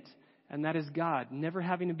infinite, and that is God, never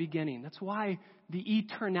having a beginning. That's why the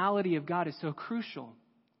eternality of God is so crucial.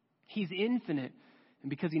 He's infinite, and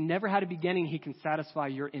because he never had a beginning, he can satisfy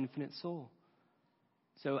your infinite soul.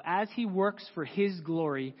 So as he works for his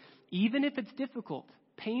glory, even if it's difficult,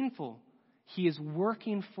 painful, he is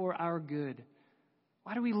working for our good.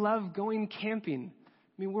 Why do we love going camping?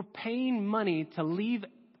 We're paying money to leave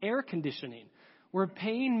air conditioning. We're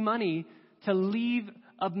paying money to leave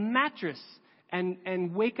a mattress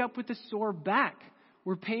and wake up with a sore back.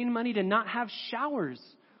 We're paying money to not have showers.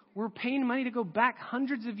 We're paying money to go back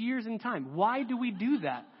hundreds of years in time. Why do we do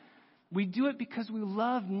that? We do it because we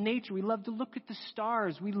love nature. We love to look at the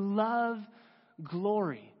stars. We love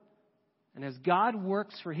glory. And as God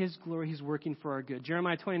works for his glory, he's working for our good.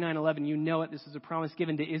 Jeremiah 29:11, you know it. This is a promise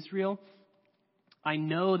given to Israel. I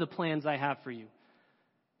know the plans I have for you,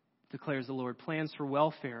 declares the Lord. Plans for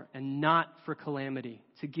welfare and not for calamity,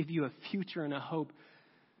 to give you a future and a hope.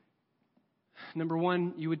 Number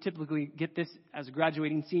one, you would typically get this as a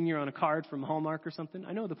graduating senior on a card from Hallmark or something.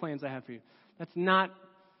 I know the plans I have for you. That's not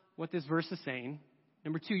what this verse is saying.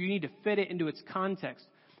 Number two, you need to fit it into its context.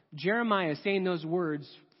 Jeremiah is saying those words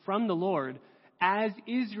from the Lord as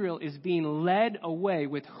Israel is being led away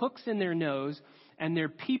with hooks in their nose and their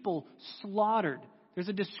people slaughtered. There's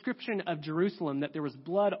a description of Jerusalem that there was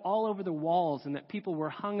blood all over the walls and that people were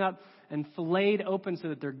hung up and filleted open so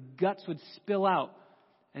that their guts would spill out.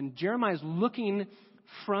 And Jeremiah is looking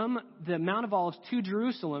from the Mount of Olives to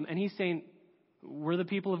Jerusalem, and he's saying, we're the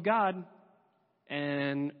people of God,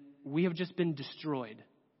 and we have just been destroyed.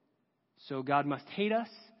 So God must hate us.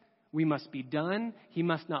 We must be done. He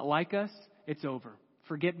must not like us. It's over.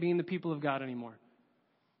 Forget being the people of God anymore.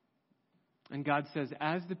 And God says,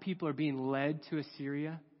 as the people are being led to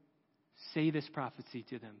Assyria, say this prophecy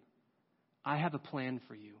to them. I have a plan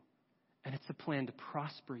for you, and it's a plan to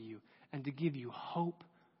prosper you and to give you hope.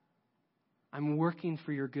 I'm working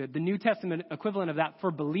for your good. The New Testament equivalent of that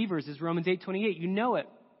for believers is Romans 8:28. You know it.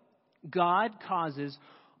 God causes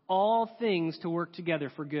all things to work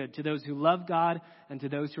together for good to those who love God and to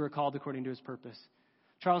those who are called according to his purpose.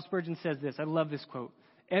 Charles Spurgeon says this. I love this quote.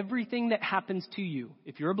 Everything that happens to you,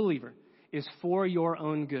 if you're a believer, is for your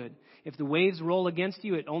own good. If the waves roll against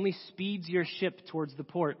you, it only speeds your ship towards the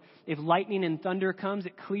port. If lightning and thunder comes,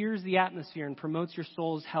 it clears the atmosphere and promotes your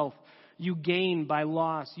soul's health. You gain by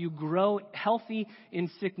loss. You grow healthy in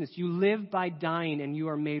sickness. You live by dying, and you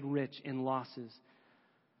are made rich in losses.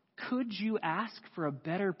 Could you ask for a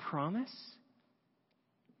better promise?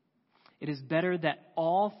 It is better that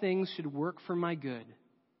all things should work for my good.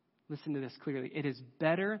 Listen to this clearly. It is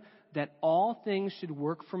better that all things should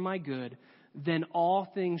work for my good than all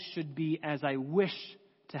things should be as I wish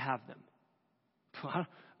to have them.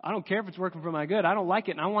 I don't care if it's working for my good. I don't like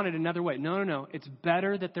it and I want it another way. No. It's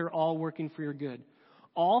better that they're all working for your good.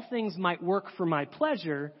 All things might work for my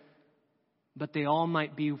pleasure, but they all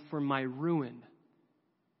might be for my ruin.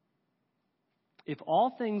 If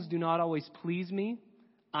all things do not always please me,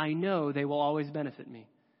 I know they will always benefit me.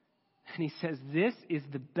 And he says, this is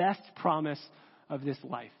the best promise of this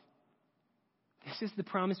life. This is the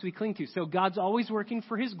promise we cling to. So God's always working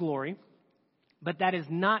for his glory, but that is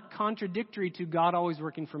not contradictory to God always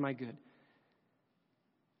working for my good.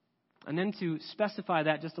 And then to specify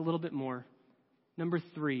that just a little bit more, number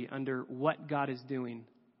 3, under what God is doing,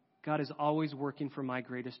 God is always working for my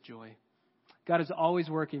greatest joy. God is always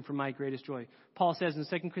working for my greatest joy. Paul says in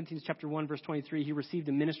 2 Corinthians chapter 1, verse 23, he received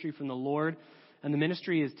a ministry from the Lord, and the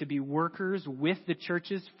ministry is to be workers with the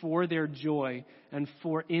churches for their joy and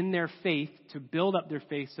for in their faith to build up their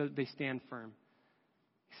faith so that they stand firm.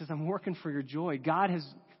 He says, I'm working for your joy. God has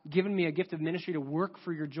given me a gift of ministry to work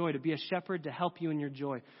for your joy, to be a shepherd, to help you in your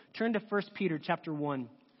joy. Turn to 1 Peter chapter 1.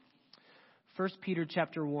 1 Peter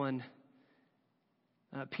chapter 1.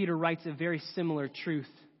 Peter writes a very similar truth.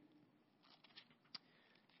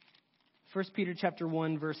 1 Peter chapter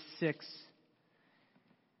 1, verse 6.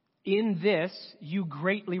 In this you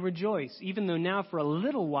greatly rejoice, even though now for a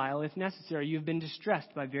little while, if necessary, you have been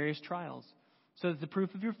distressed by various trials, so that the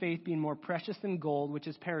proof of your faith, being more precious than gold, which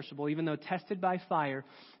is perishable, even though tested by fire,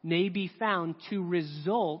 may be found to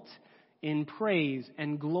result in praise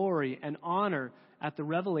and glory and honor at the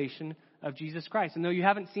revelation of Jesus Christ. And though you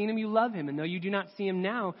haven't seen him, you love him. And though you do not see him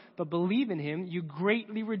now, but believe in him, you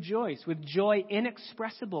greatly rejoice with joy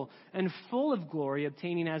inexpressible and full of glory,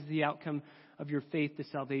 obtaining as the outcome of your faith the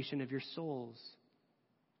salvation of your souls.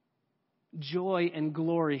 Joy and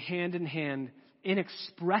glory, hand in hand,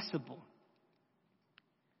 inexpressible.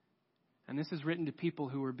 And this is written to people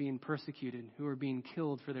who are being persecuted, who are being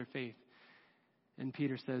killed for their faith. And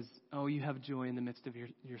Peter says, oh, you have joy in the midst of your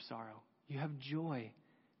sorrow. You have joy.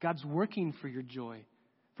 God's working for your joy.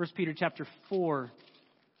 1 Peter chapter 4,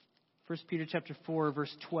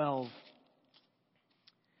 verse 12.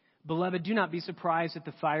 Beloved, do not be surprised at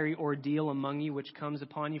the fiery ordeal among you which comes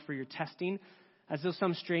upon you for your testing, as though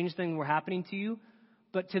some strange thing were happening to you.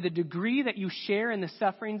 But to the degree that you share in the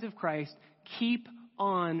sufferings of Christ, keep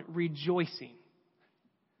on rejoicing.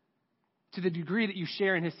 To the degree that you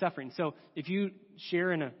share in his suffering. So if you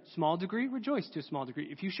share in a small degree, rejoice to a small degree.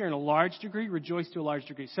 If you share in a large degree, rejoice to a large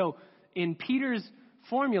degree. So in Peter's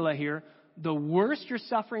formula here, the worse your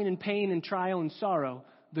suffering and pain and trial and sorrow,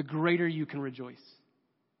 the greater you can rejoice.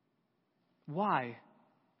 Why?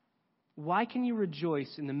 Why can you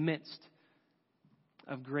rejoice in the midst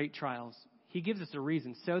of great trials? He gives us a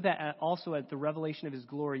reason, so that also at the revelation of his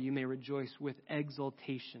glory you may rejoice with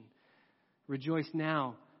exultation. Rejoice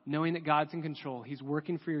now, knowing that God's in control. He's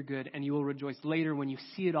working for your good, and you will rejoice later when you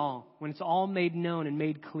see it all, when it's all made known and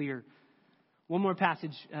made clear. One more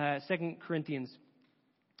passage, 2 Corinthians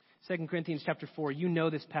chapter 4. You know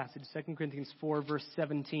this passage, 2 Corinthians 4, verse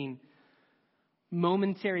 17.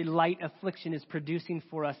 Momentary light affliction is producing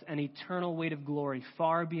for us an eternal weight of glory,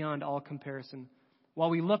 far beyond all comparison. While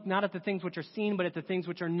we look not at the things which are seen, but at the things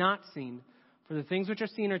which are not seen. For the things which are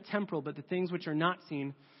seen are temporal, but the things which are not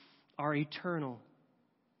seen are eternal.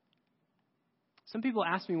 Some people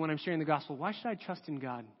ask me when I'm sharing the gospel, why should I trust in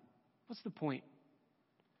God? What's the point?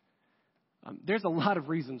 There's a lot of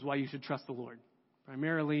reasons why you should trust the Lord.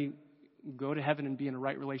 Primarily, go to heaven and be in a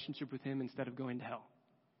right relationship with him instead of going to hell.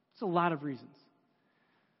 It's a lot of reasons.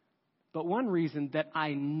 But one reason that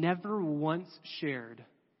I never once shared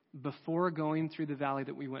before going through the valley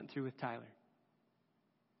that we went through with Tyler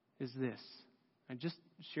is this. I just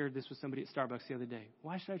shared this with somebody at Starbucks the other day.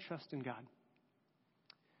 Why should I trust in God?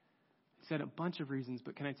 I said a bunch of reasons,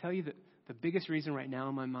 but can I tell you that the biggest reason right now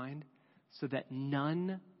in my mind, so that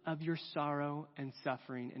none of your sorrow and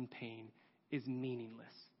suffering and pain is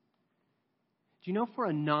meaningless. Do you know for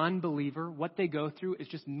a non-believer, what they go through is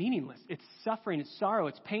just meaningless. It's suffering, it's sorrow,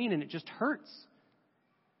 it's pain, and it just hurts.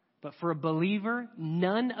 But for a believer,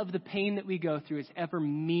 none of the pain that we go through is ever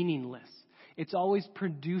meaningless. It's always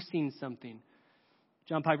producing something.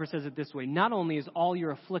 John Piper says it this way: not only is all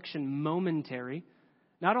your affliction momentary,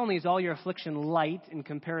 not only is all your affliction light in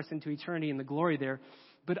comparison to eternity and the glory there,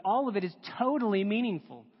 but all of it is totally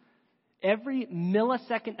meaningful. Every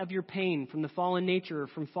millisecond of your pain from the fallen nature or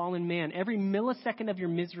from fallen man, every millisecond of your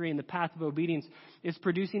misery in the path of obedience is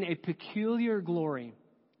producing a peculiar glory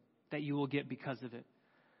that you will get because of it.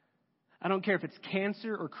 I don't care if it's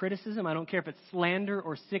cancer or criticism. I don't care if it's slander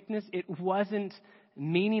or sickness. It wasn't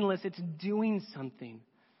meaningless. It's doing something.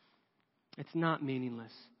 It's not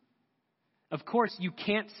meaningless. Of course, you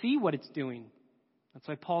can't see what it's doing. That's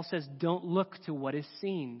why Paul says, don't look to what is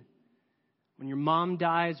seen. When your mom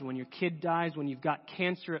dies, when your kid dies, when you've got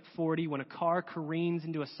cancer at 40, when a car careens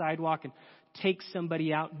into a sidewalk and takes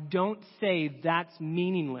somebody out, don't say that's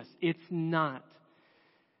meaningless. It's not.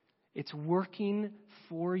 It's working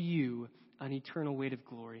for you an eternal weight of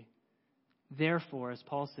glory. Therefore, as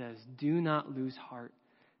Paul says, do not lose heart.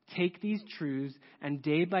 Take these truths and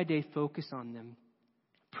day by day focus on them.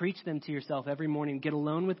 Preach them to yourself every morning. Get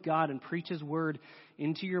alone with God and preach His word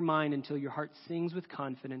into your mind until your heart sings with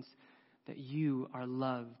confidence that you are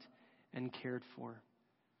loved and cared for.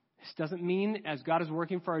 This doesn't mean, as God is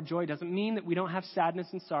working for our joy, doesn't mean that we don't have sadness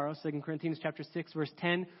and sorrow. 2 Corinthians chapter 6, verse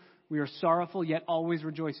 10, we are sorrowful yet always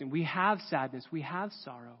rejoicing. We have sadness. We have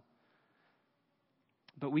sorrow.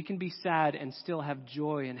 But we can be sad and still have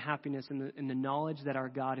joy and happiness in the knowledge that our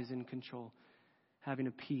God is in control, having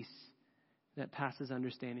a peace that passes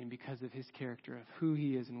understanding because of His character, of who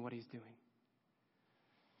He is and what He's doing.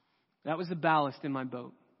 That was the ballast in my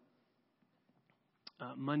boat.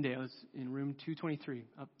 Monday, I was in room 223,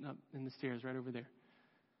 up in the stairs right over there.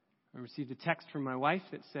 I received a text from my wife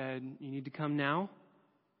that said, "You need to come now.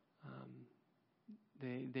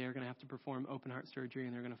 They are going to have to perform open heart surgery,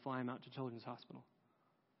 and they're going to fly him out to Children's Hospital."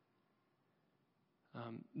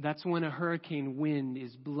 That's when a hurricane wind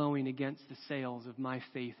is blowing against the sails of my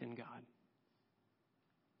faith in God.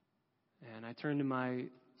 And I turned to my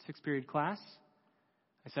 6th period class.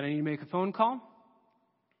 I said, I need to make a phone call.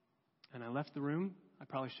 And I left the room. I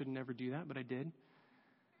probably shouldn't ever do that, but I did.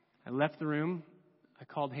 I left the room. I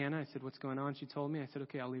called Hannah. I said, what's going on? She told me. I said,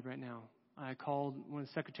 okay, I'll leave right now. I called one of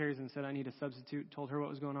the secretaries and said, I need a substitute. Told her what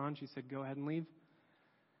was going on. She said, go ahead and leave.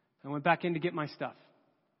 I went back in to get my stuff.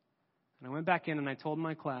 And I went back in and I told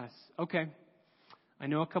my class, okay, I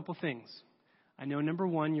know a couple things. I know, number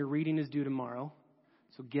 1, your reading is due tomorrow,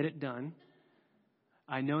 so get it done.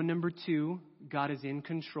 I know, number 2, God is in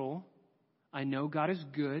control. I know God is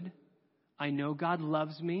good. I know God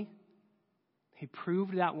loves me. He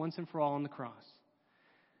proved that once and for all on the cross.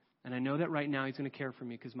 And I know that right now He's going to care for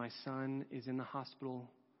me because my son is in the hospital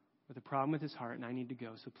with a problem with his heart and I need to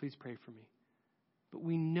go, so please pray for me. But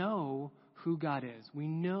we know who God is. We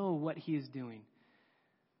know what He is doing.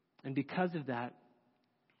 And because of that,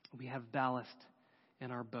 we have ballast in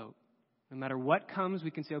our boat. No matter what comes, we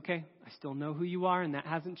can say, okay, I still know who you are and that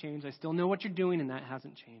hasn't changed. I still know what you're doing and that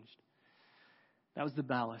hasn't changed. That was the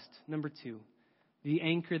ballast. Number 2, the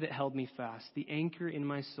anchor that held me fast. The anchor in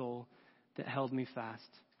my soul that held me fast.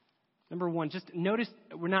 Number 1, just notice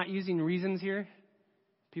we're not using reasons here.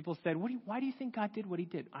 People said, why do you think God did what He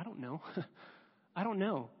did? I don't know. I don't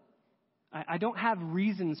know. I don't have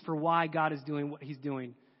reasons for why God is doing what He's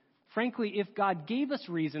doing. Frankly, if God gave us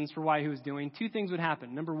reasons for why He was doing, 2 things would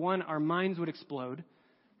happen. Number 1, our minds would explode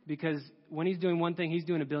because when He's doing one thing, He's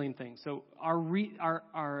doing a billion things. So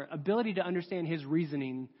our ability to understand His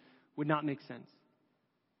reasoning would not make sense.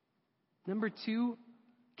 Number 2,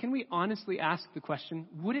 can we honestly ask the question,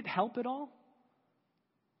 would it help at all?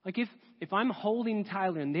 Like if I'm holding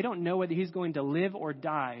Tyler and they don't know whether he's going to live or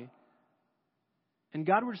die, and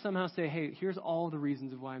God were to somehow say, hey, here's all the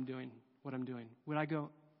reasons of why I'm doing what I'm doing, would I go,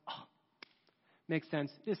 oh, makes sense,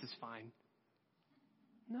 this is fine?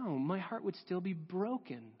 No, my heart would still be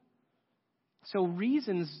broken. So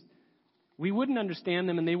reasons, we wouldn't understand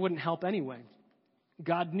them and they wouldn't help anyway.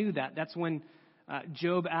 God knew that. That's when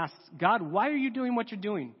Job asks, God, why are you doing what you're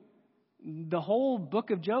doing? The whole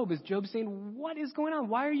book of Job is Job saying, what is going on?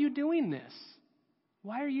 Why are you doing this?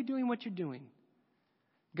 Why are you doing what you're doing?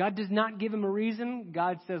 God does not give him a reason.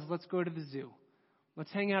 God says, let's go to the zoo.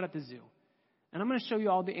 Let's hang out at the zoo. And I'm going to show you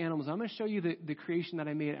all the animals. I'm going to show you the creation that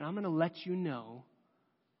I made. And I'm going to let you know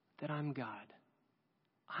that I'm God.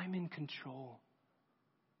 I'm in control.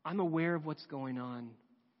 I'm aware of what's going on.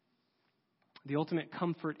 The ultimate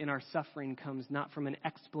comfort in our suffering comes not from an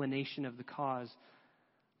explanation of the cause,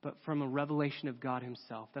 but from a revelation of God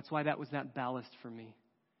Himself. That's why that was that ballast for me.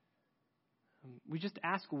 We just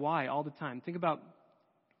ask why all the time. Think about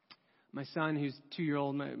my son, who's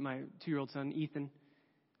 2-year-old, my 2-year-old son, Ethan.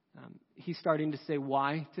 He's starting to say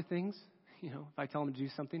why to things. You know, if I tell him to do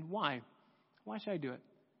something, why? Why should I do it?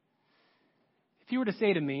 If he were to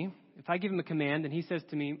say to me, if I give him a command and he says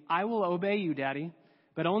to me, I will obey you, Daddy,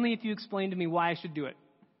 but only if you explain to me why I should do it.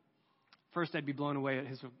 First, I'd be blown away at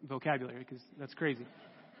his vocabulary because that's crazy.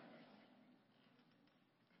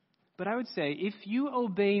 But I would say, if you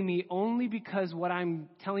obey me only because what I'm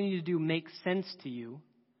telling you to do makes sense to you,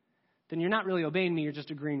 then you're not really obeying me, you're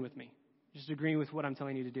just agreeing with me. Just agreeing with what I'm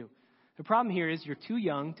telling you to do. The problem here is you're too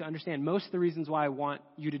young to understand most of the reasons why I want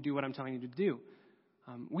you to do what I'm telling you to do.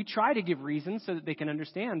 We try to give reasons so that they can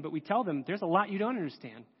understand, but we tell them there's a lot you don't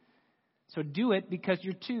understand. So do it because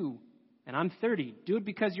you're 2 and I'm 30. Do it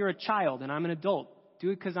because you're a child and I'm an adult. Do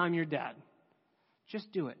it because I'm your dad.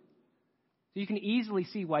 Just do it. So you can easily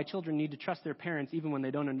see why children need to trust their parents even when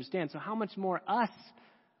they don't understand. So how much more us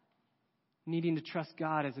needing to trust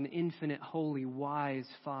God as an infinite, holy, wise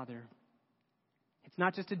Father. It's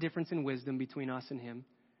not just a difference in wisdom between us and him.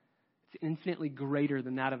 It's infinitely greater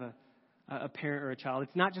than that of a parent or a child.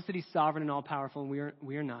 It's not just that he's sovereign and all-powerful, and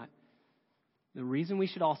we are not. The reason we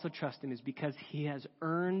should also trust him is because he has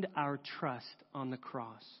earned our trust on the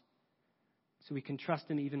cross. So we can trust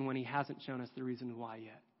him even when he hasn't shown us the reason why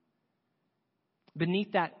yet.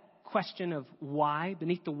 Beneath that question of why,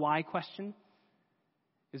 beneath the why question,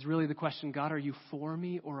 is really the question, God, are you for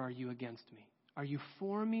me or are you against me? Are you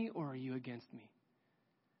for me or are you against me?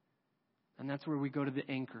 And that's where we go to the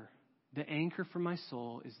anchor. The anchor for my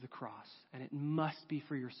soul is the cross, and it must be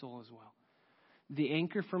for your soul as well. The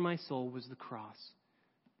anchor for my soul was the cross.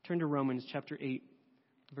 Turn to Romans chapter 8,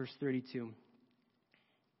 verse 32.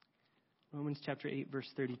 Romans chapter 8, verse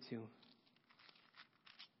 32.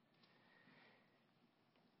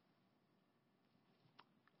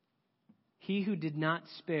 He who did not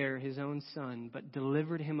spare his own son, but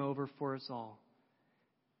delivered him over for us all,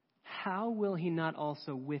 how will he not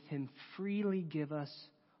also with him freely give us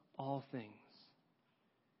all things?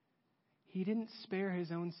 He didn't spare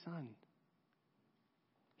his own son.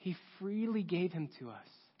 He freely gave him to us.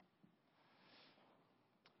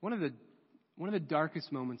 One of the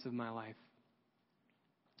darkest moments of my life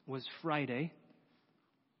was Friday,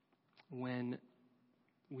 when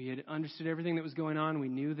we had understood everything that was going on. We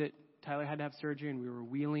knew that Tyler had to have surgery, and we were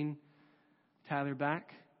wheeling Tyler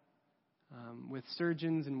back with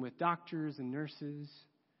surgeons and with doctors and nurses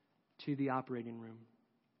to the operating room.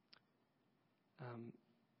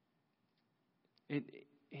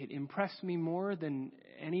 It impressed me more than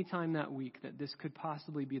any time that week that this could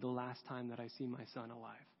possibly be the last time that I see my son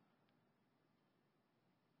alive.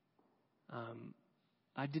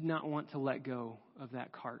 I did not want to let go of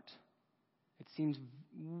that cart. It seems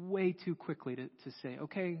way too quickly to say,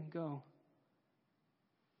 okay, go.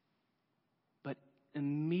 But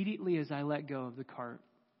immediately as I let go of the cart,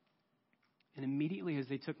 and immediately as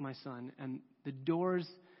they took my son, and the doors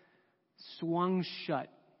swung shut,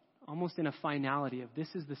 almost in a finality of this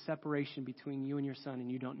is the separation between you and your son,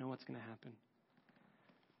 and you don't know what's going to happen.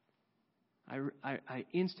 I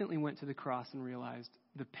instantly went to the cross and realized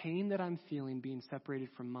the pain that I'm feeling being separated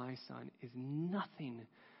from my son is nothing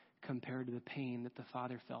compared to the pain that the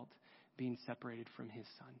Father felt being separated from his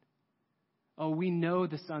son. Oh, we know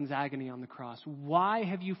the son's agony on the cross. Why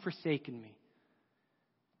have you forsaken me?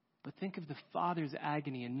 But think of the Father's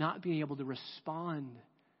agony and not being able to respond,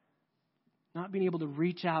 not being able to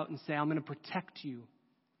reach out and say, I'm going to protect you.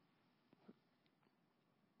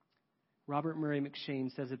 Robert Murray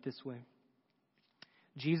McShane says it this way.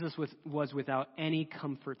 Jesus was without any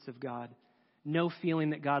comforts of God. No feeling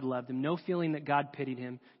that God loved him. No feeling that God pitied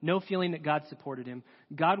him. No feeling that God supported him.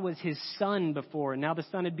 God was his son before, and now the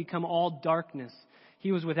son had become all darkness.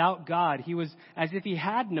 He was without God. He was as if he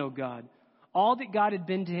had no God. All that God had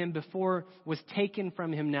been to him before was taken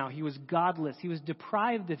from him now. He was godless. He was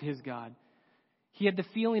deprived of his God. He had the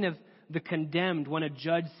feeling of the condemned when a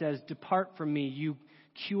judge says, depart from me, you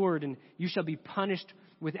cured, and you shall be punished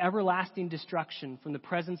with everlasting destruction from the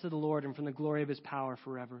presence of the Lord and from the glory of his power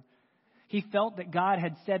forever. He felt that God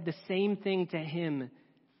had said the same thing to him.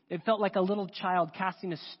 It felt like a little child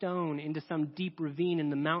casting a stone into some deep ravine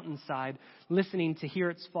in the mountainside, listening to hear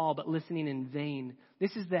its fall, but listening in vain.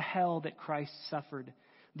 This is the hell that Christ suffered.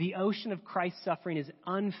 The ocean of Christ's suffering is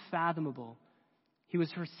unfathomable. He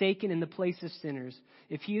was forsaken in the place of sinners.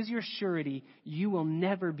 If he is your surety, you will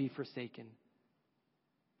never be forsaken.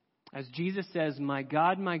 As Jesus says, my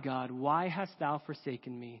God, why hast thou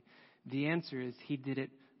forsaken me? The answer is, he did it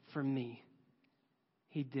for me.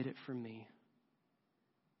 He did it for me.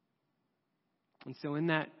 And so in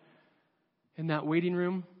that waiting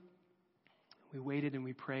room, we waited and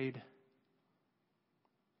we prayed.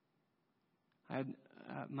 I had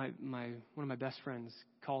one of my best friends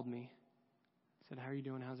called me, said, how are you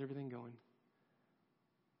doing? How's everything going?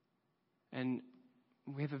 And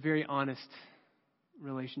we have a very honest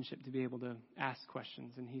relationship to be able to ask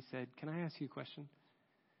questions. And he said, can I ask you a question?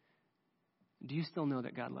 Do you still know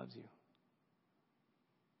that God loves you?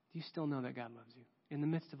 Do you still know that God loves you in the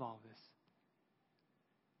midst of all of this?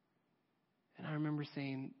 And I remember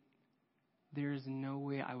saying, there is no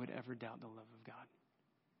way I would ever doubt the love of God.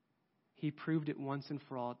 He proved it once and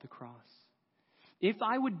for all at the cross. If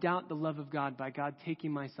I would doubt the love of God by God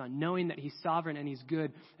taking my son, knowing that he's sovereign and he's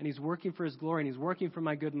good and he's working for his glory and he's working for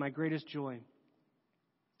my good and my greatest joy,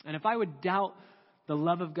 and if I would doubt the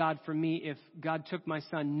love of God for me if God took my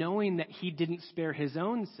son, knowing that he didn't spare his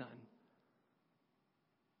own son,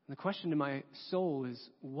 the question to my soul is,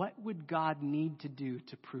 what would God need to do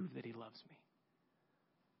to prove that he loves me?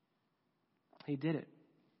 He did it.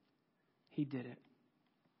 He did it.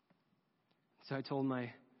 So I told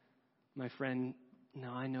my friend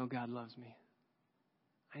no, I know God loves me.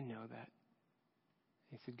 I know that.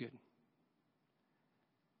 He said, good.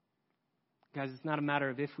 Guys, it's not a matter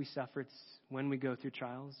of if we suffer, it's when we go through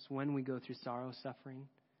trials, when we go through sorrow, suffering.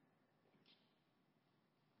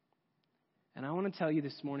 And I want to tell you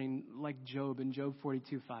this morning, like Job in Job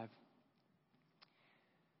 42:5.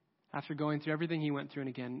 After going through everything he went through, and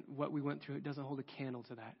again, what we went through, it doesn't hold a candle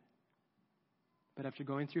to that. But after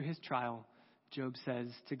going through his trial, Job says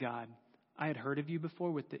to God, I had heard of you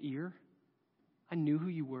before with the ear. I knew who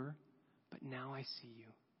you were, but now I see you.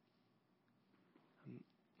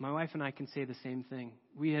 My wife and I can say the same thing.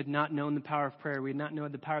 We had not known the power of prayer. We had not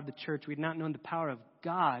known the power of the church. We had not known the power of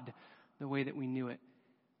God the way that we knew it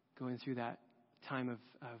going through that time of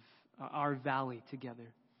our valley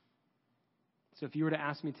together. So if you were to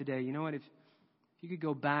ask me today, you know what, if you could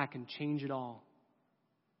go back and change it all,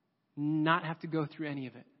 not have to go through any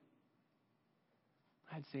of it,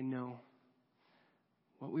 I'd say no.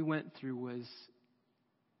 What we went through was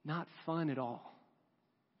not fun at all.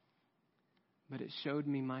 But it showed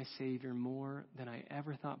me my Savior more than I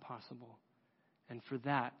ever thought possible. And for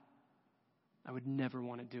that, I would never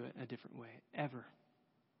want to do it a different way, ever.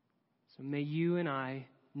 So may you and I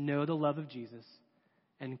know the love of Jesus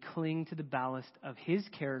and cling to the ballast of his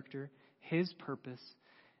character, his purpose,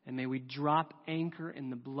 and may we drop anchor in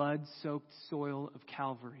the blood-soaked soil of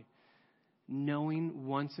Calvary, knowing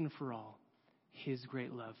once and for all his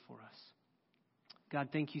great love for us. God,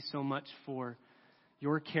 thank you so much for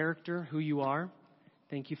your character, who you are.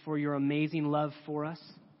 Thank you for your amazing love for us.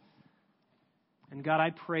 And God, I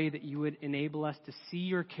pray that you would enable us to see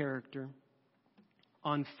your character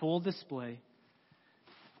on full display.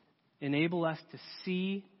 Enable us to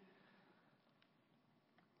see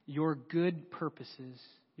your good purposes,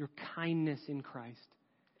 your kindness in Christ.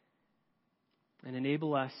 And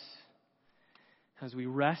enable us, as we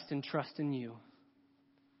rest and trust in you,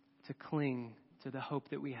 to cling to the hope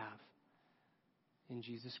that we have in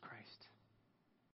Jesus Christ.